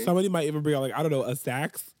see Okay. somebody might even bring out like, I don't know, a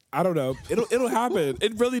sax. I don't know. It'll happen.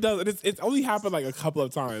 It really does. And it's only happened like a couple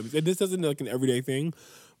of times. And this isn't like an everyday thing.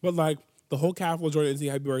 But like the whole calf will join in and sing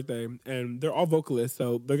happy birthday. And they're all vocalists,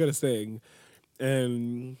 so they're gonna sing.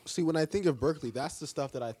 And See, when I think of Berkeley, that's the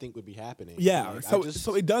stuff that I think would be happening. yeah, Like,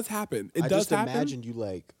 so it does happen. It I does just happen. imagine you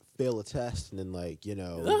like fail a test and then like, you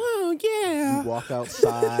know, Oh yeah. you walk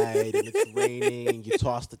outside and it's raining, you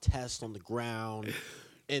toss the test on the ground,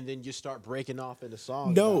 and then you start breaking off into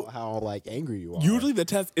songs No. about how like angry you are. Usually the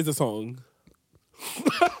test is a song.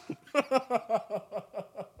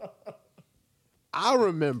 I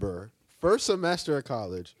remember first semester of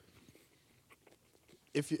college.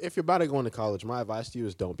 If you're about to go into college, my advice to you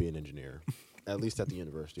is don't be an engineer, at least at the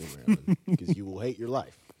University of Maryland, because you will hate your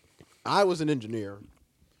life. I was an engineer.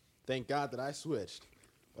 Thank God that I switched.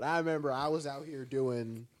 But I remember I was out here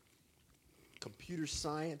doing computer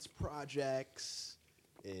science projects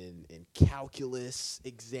and calculus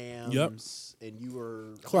exams, and you were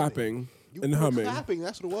Clapping You and were humming. Clapping,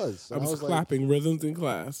 that's what it was. I And was like, clapping rhythms in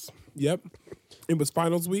class. Yep. It was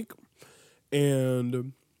finals week.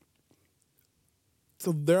 And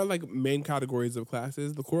so there are like main categories of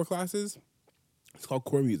classes. The core classes, it's called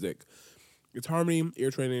core music. It's harmony,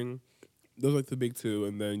 ear training. Those are like the big two.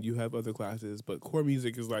 And then you have other classes. But core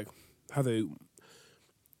music is like how they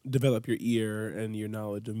develop your ear and your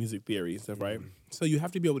knowledge of music theory and stuff, right? So you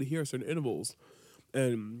have to be able to hear certain intervals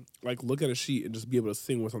and like look at a sheet and just be able to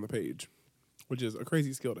sing what's on the page, which is a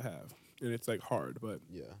crazy skill to have. And it's like hard, but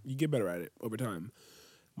yeah. you get better at it over time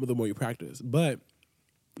the more you practice. But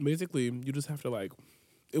basically, you just have to like,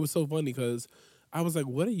 it was so funny because I was like,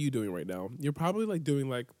 what are you doing right now? You're probably like doing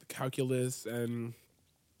like calculus and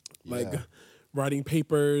like writing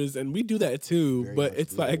papers, and we do that too. Very but much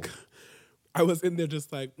it's legal. like, I was in there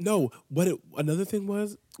just like, no, another thing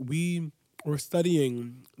was we were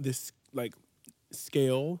studying this like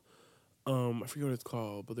scale. I forget what it's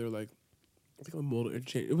called, but they're like, I think a modal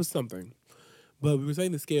interchange. It was something. But we were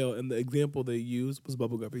saying the scale, and the example they used was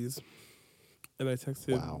bubble guppies. And I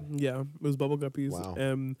texted, Wow. yeah, it was bubble guppies. Wow.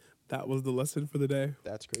 And that was the lesson for the day.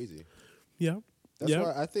 That's crazy. Yeah. That's yeah.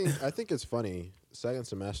 why I think it's funny. Second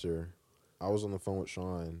semester, I was on the phone with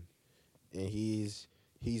Sean, and he's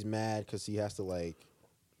mad because he has to like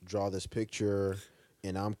draw this picture,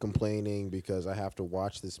 and I'm complaining because I have to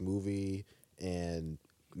watch this movie and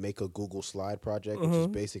make a Google slide project, which is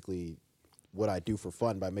basically what I do for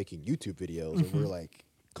fun by making YouTube videos, and we're like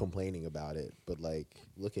complaining about it. But like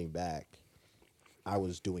looking back, I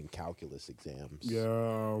was doing calculus exams.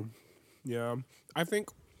 Yeah. Yeah. I think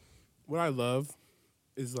what I love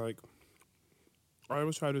is like, I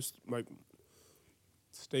always try to like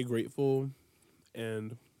stay grateful,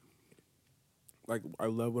 and like I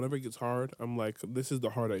love whenever it gets hard, I'm like, this is the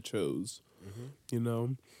heart I chose, you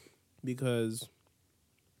know, because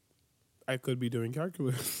I could be doing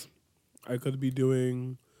calculus. I could be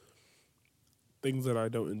doing things that I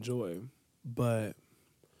don't enjoy, but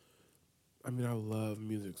I mean, I love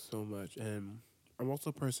music so much, and I'm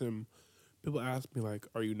also a person, people ask me like,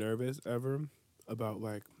 are you nervous ever about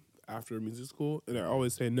like after music school? And I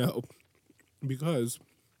always say no, because,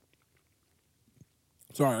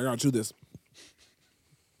 sorry, I gotta chew this.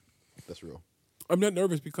 That's real. I'm not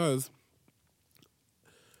nervous because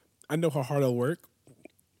I know how hard I'll work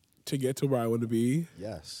to get to where I want to be,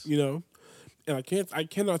 Yes. you know? And I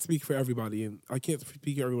cannot speak for everybody, and I can't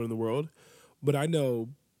speak for everyone in the world, but I know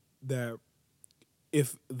that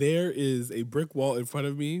if there is a brick wall in front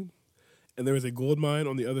of me and there is a gold mine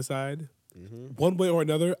on the other side, one way or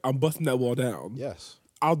another, I'm busting that wall down. Yes.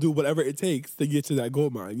 I'll do whatever it takes to get to that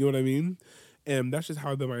gold mine. You know what I mean? And that's just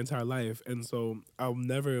how I've been my entire life. And so I've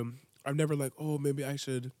never like, oh, maybe I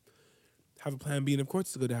should have a plan B. And of course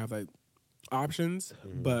it's good to have like options,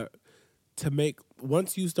 but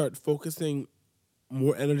once you start focusing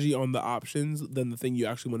more energy on the options than the thing you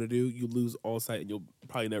actually want to do, you lose all sight and you'll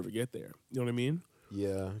probably never get there. You know what I mean?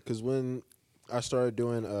 Yeah, because when I started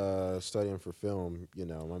doing studying for film, you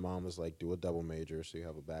know, my mom was like, do a double major so you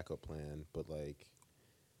have a backup plan. But like,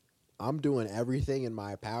 I'm doing everything in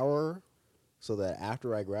my power so that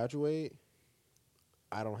after I graduate,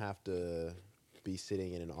 I don't have to be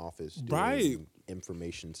sitting in an office doing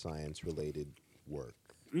information science related work.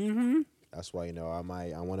 That's why, you know, I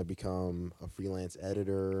want to become a freelance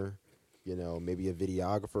editor, you know, maybe a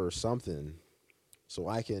videographer or something, so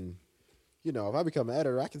I can, you know, if I become an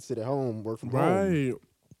editor, I can sit at home, work from home,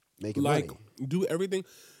 making like money. do everything.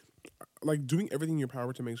 like doing everything in your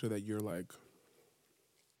power to make sure that you're like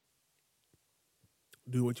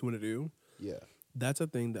doing what you want to do. Yeah, That's a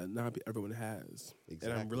thing that not everyone has, and I'm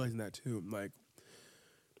exactly. realizing that too. Like,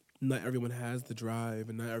 not everyone has the drive,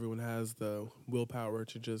 and not everyone has the willpower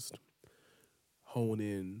to just hone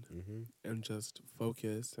in Mm-hmm. and just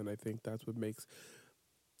focus. And I think that's what makes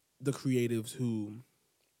the creatives who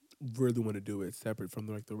really want to do it separate from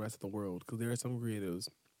like the rest of the world. Because there are some creatives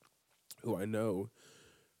who I know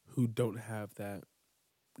who don't have that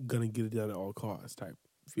gonna get it done at all costs type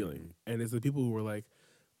feeling, Mm-hmm. and it's the people who are like,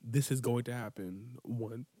 this is going to happen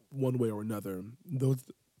one way or another. Those,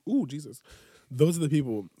 ooh Jesus, those are the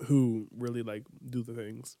people who really like do the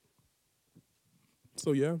things.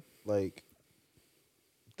 So yeah, Like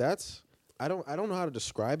that's I don't know how to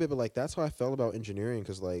describe it, but like that's how I felt about engineering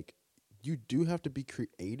because like you do have to be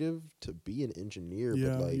creative to be an engineer, but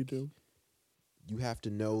yeah, you like do. you have to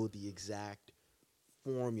know the exact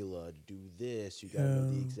formula to do this. You got to know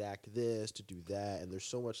Yeah, the exact this to do that, and there's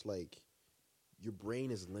so much like your brain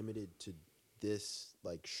is limited to this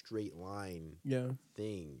like straight line yeah,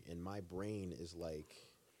 thing, and my brain is like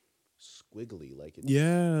squiggly, like it's an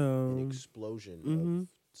yeah. explosion of Mhm.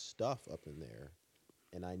 stuff up in there,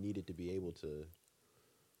 and I needed to be able to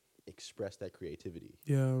express that creativity.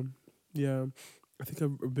 Yeah, yeah. I think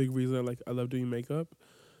a big reason I love doing makeup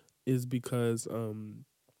is because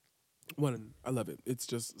one, I love it. It's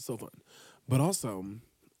just so fun. But also,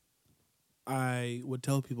 I would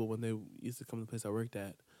tell people when they used to come to the place I worked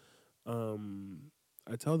at, um,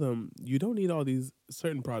 I tell them you don't need all these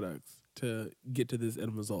certain products to get to this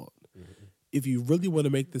end result. Mm-hmm. If you really want to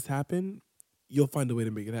make this happen, you'll find a way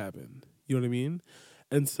to make it happen. You know what I mean?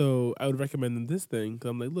 And so I would recommend them this thing because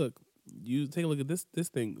I'm like, look, you take a look at this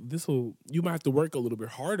thing. This will you might have to work a little bit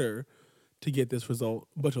harder to get this result,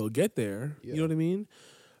 but you'll get there. You know Yeah, what I mean?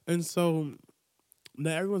 And so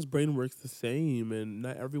not everyone's brain works the same, and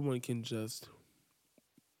not everyone can just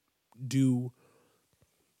do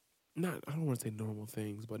not. I don't want to say normal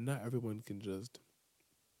things, but not everyone can just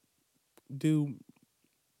do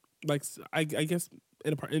like I guess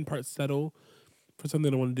in part settle for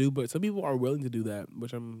something I want to do. But some people are willing to do that,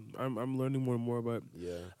 which I'm learning more and more. But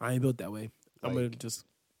yeah. I ain't built that way. I'm gonna Like just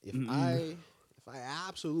if mm-mm. I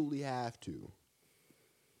absolutely have to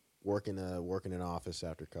work in an office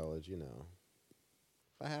after college, you know,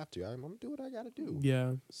 if I have to, I'm gonna do what I gotta do.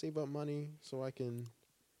 Yeah, Save up money so I can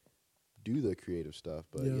do the creative stuff.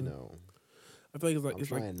 But you yeah. know, I feel like I'm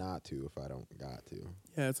it's like trying not to if I don't got to.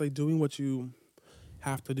 yeah, it's like doing what you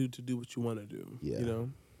have to do what you want to do. You Yeah. know,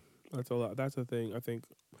 that's a lot. That's the thing. I think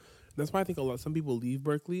that's why I think a lot. Some people leave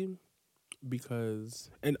Berkeley because,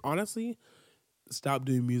 and honestly, stop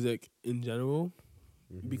doing music in general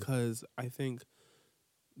Mm-hmm. because I think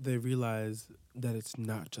they realize that it's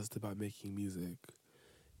not just about making music.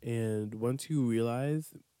 And once you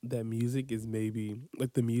realize that music is maybe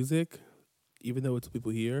like the music, even though it's what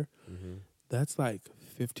people hear, Mm-hmm. that's like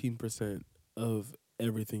 15% of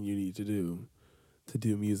everything you need to do It's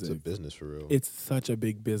a music. business for real. It's such a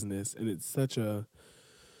big business and it's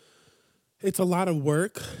a lot of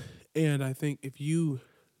work. And I think if you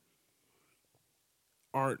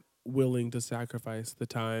aren't willing to sacrifice the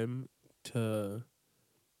time to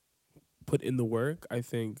put in the work, I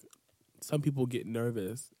think some people get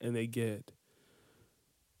nervous and they get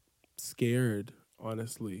scared,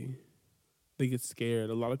 honestly. They get scared.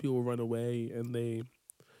 A lot of people run away and they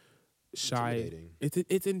It's shy. intimidating.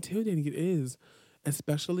 It's intimidating. It is,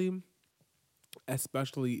 especially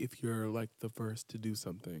especially if you're like the first to do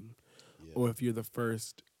something Yeah. or if you're the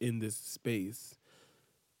first in this space.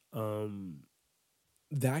 Um,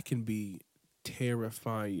 that can be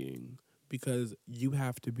terrifying because you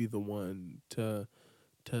have to be the one to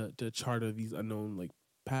charter these unknown like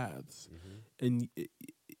paths, Mm-hmm. and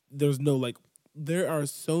there's no like there are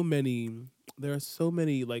so many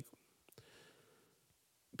like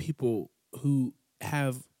people who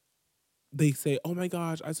have they say, "Oh my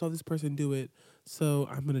gosh, I saw this person do it, so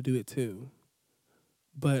I'm going to do it too."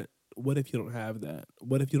 But what if you don't have that?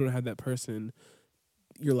 What if you don't have that person?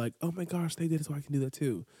 You're like, "Oh my gosh, they did it, so I can do that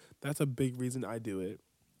too." That's a big reason I do it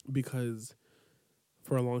because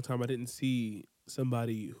for a long time I didn't see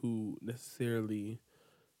somebody who necessarily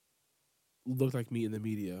looked like me in the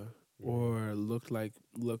media Mm-hmm. or looked like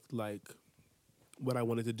what I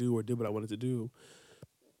wanted to do or did what I wanted to do.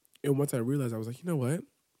 And once I realized, I was like, you know what?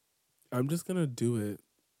 I'm just gonna do it,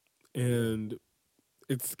 Yeah. and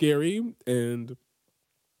it's scary, and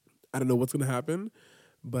I don't know what's gonna happen,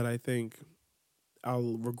 but I think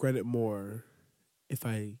I'll regret it more if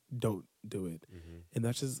I don't do it. Mm-hmm. And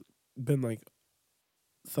that's just been like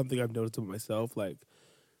something I've noticed about myself. Like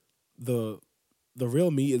the the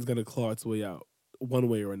real me is gonna claw its way out one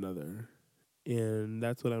way or another, and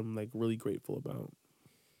that's what I'm like really grateful about.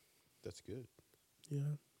 That's good.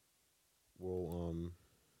 Yeah. Well,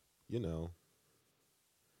 you know,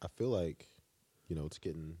 I feel like, it's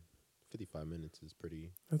getting 55 minutes is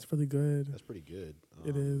pretty. That's really good. That's pretty good.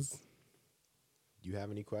 It is. Do you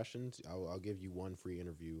have any questions? I'll give you one free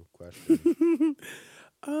interview question.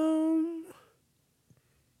 I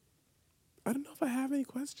don't know if I have any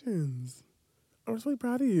questions. I'm just really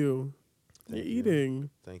proud of you. You're eating.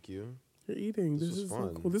 Thank you. You're eating. This This was is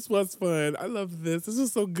fun. so cool. This was fun. I love this. This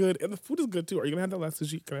is so good. And the food is good too. Are you gonna have that last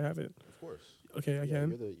sushi? Can I have it? Of course. Okay, I Yeah, can.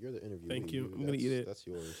 you're the interview. Thank you. I'm gonna eat it. That's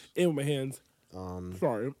yours. In with my hands.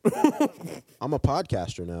 Sorry. I'm a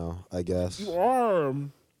podcaster now, I guess. You are.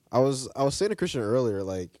 I was saying to Christian earlier,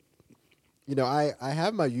 like, I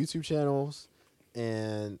have my YouTube channels,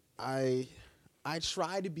 and I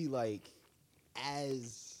try to be like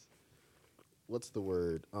as, what's the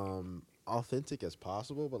word, authentic as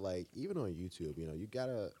possible. But like even on YouTube, you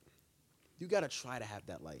gotta try to have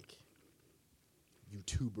that like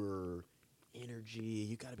YouTuber energy.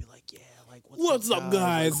 You gotta be like, yeah, like What's up,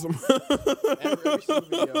 guys? Like, every single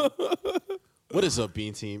video. What is up,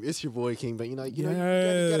 Bean Team? It's your boy King. But you gotta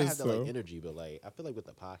have that like energy. But like, I feel like with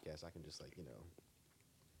the podcast, I can just like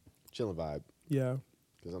chill and vibe. Yeah.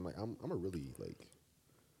 Because I'm a really like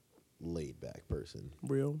laid back person.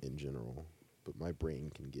 Real. In general, but my brain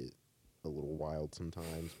can get a little wild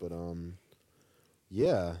sometimes. But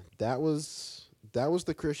yeah, that was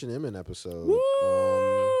the Christian Inman episode.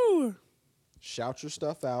 Woo! Shout your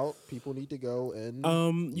stuff out. People need to go and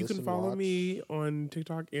you can follow me on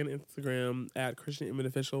TikTok and Instagram at Christian Inman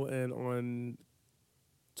Official, and on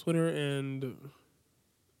Twitter and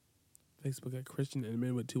Facebook at Christian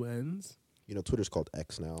Inman with 2 N's. Twitter's called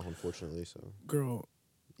X now, unfortunately. So girl,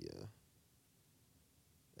 yeah,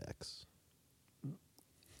 X.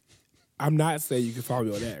 I'm not saying you can follow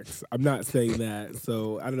me on X. I'm not saying that.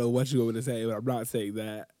 So I don't know what you want me to say, but I'm not saying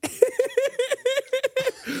that.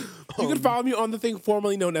 You can follow me on the thing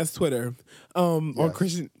formerly known as Twitter, on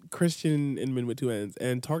Christian Inman with 2 N's,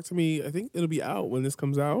 and talk to me. I think it'll be out when this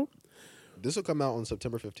comes out. This will come out on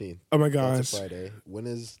September 15th. Oh my gosh, that's a Friday. When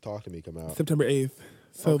is Talk to Me come out? September 8th.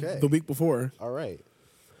 So the week before. All right.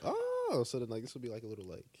 Oh, so then like this will be like a little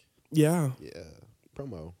like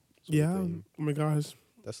promo. Yeah. Oh my gosh.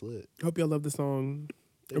 That's lit. I hope y'all love the song.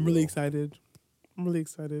 I'm really excited.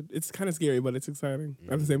 It's kind of scary, but it's exciting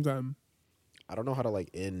at the same time. I don't know how to like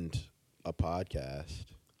end a podcast.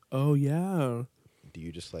 Oh yeah. Do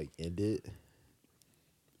you just like end it?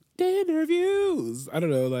 Dinnerviews. I don't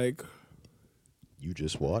know, like. You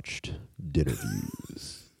just watched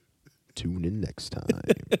Dinnerviews. Tune in next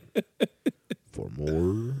time for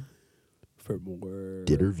more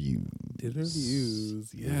Dinnerviews. Dinnerviews.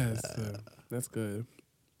 Yes. That's good.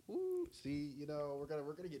 Ooh, see, we're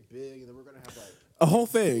gonna get big, and then we're gonna have like a whole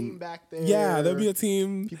thing back there. Yeah, there'll be a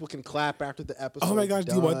team. People can clap after the episode. Oh my gosh,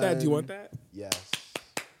 do you want that? Yes.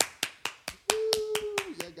 Woo,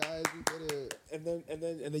 yeah, guys, we did it. And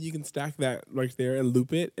then you can stack that right there and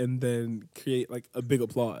loop it, and then create like a big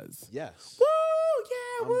applause. Yes. Woo!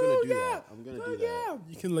 Yeah. I'm gonna do that. I'm gonna do that. Yeah.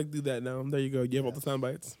 You can like do that now. There you go. You have all the sound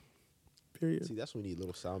bites. Period. See, that's when we need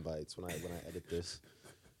little sound bites when I edit this.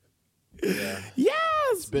 Yeah. Yes.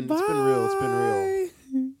 It's been real. It's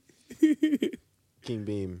been real. King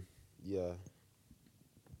Beam. Yeah.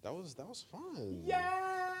 That was fun. Yay!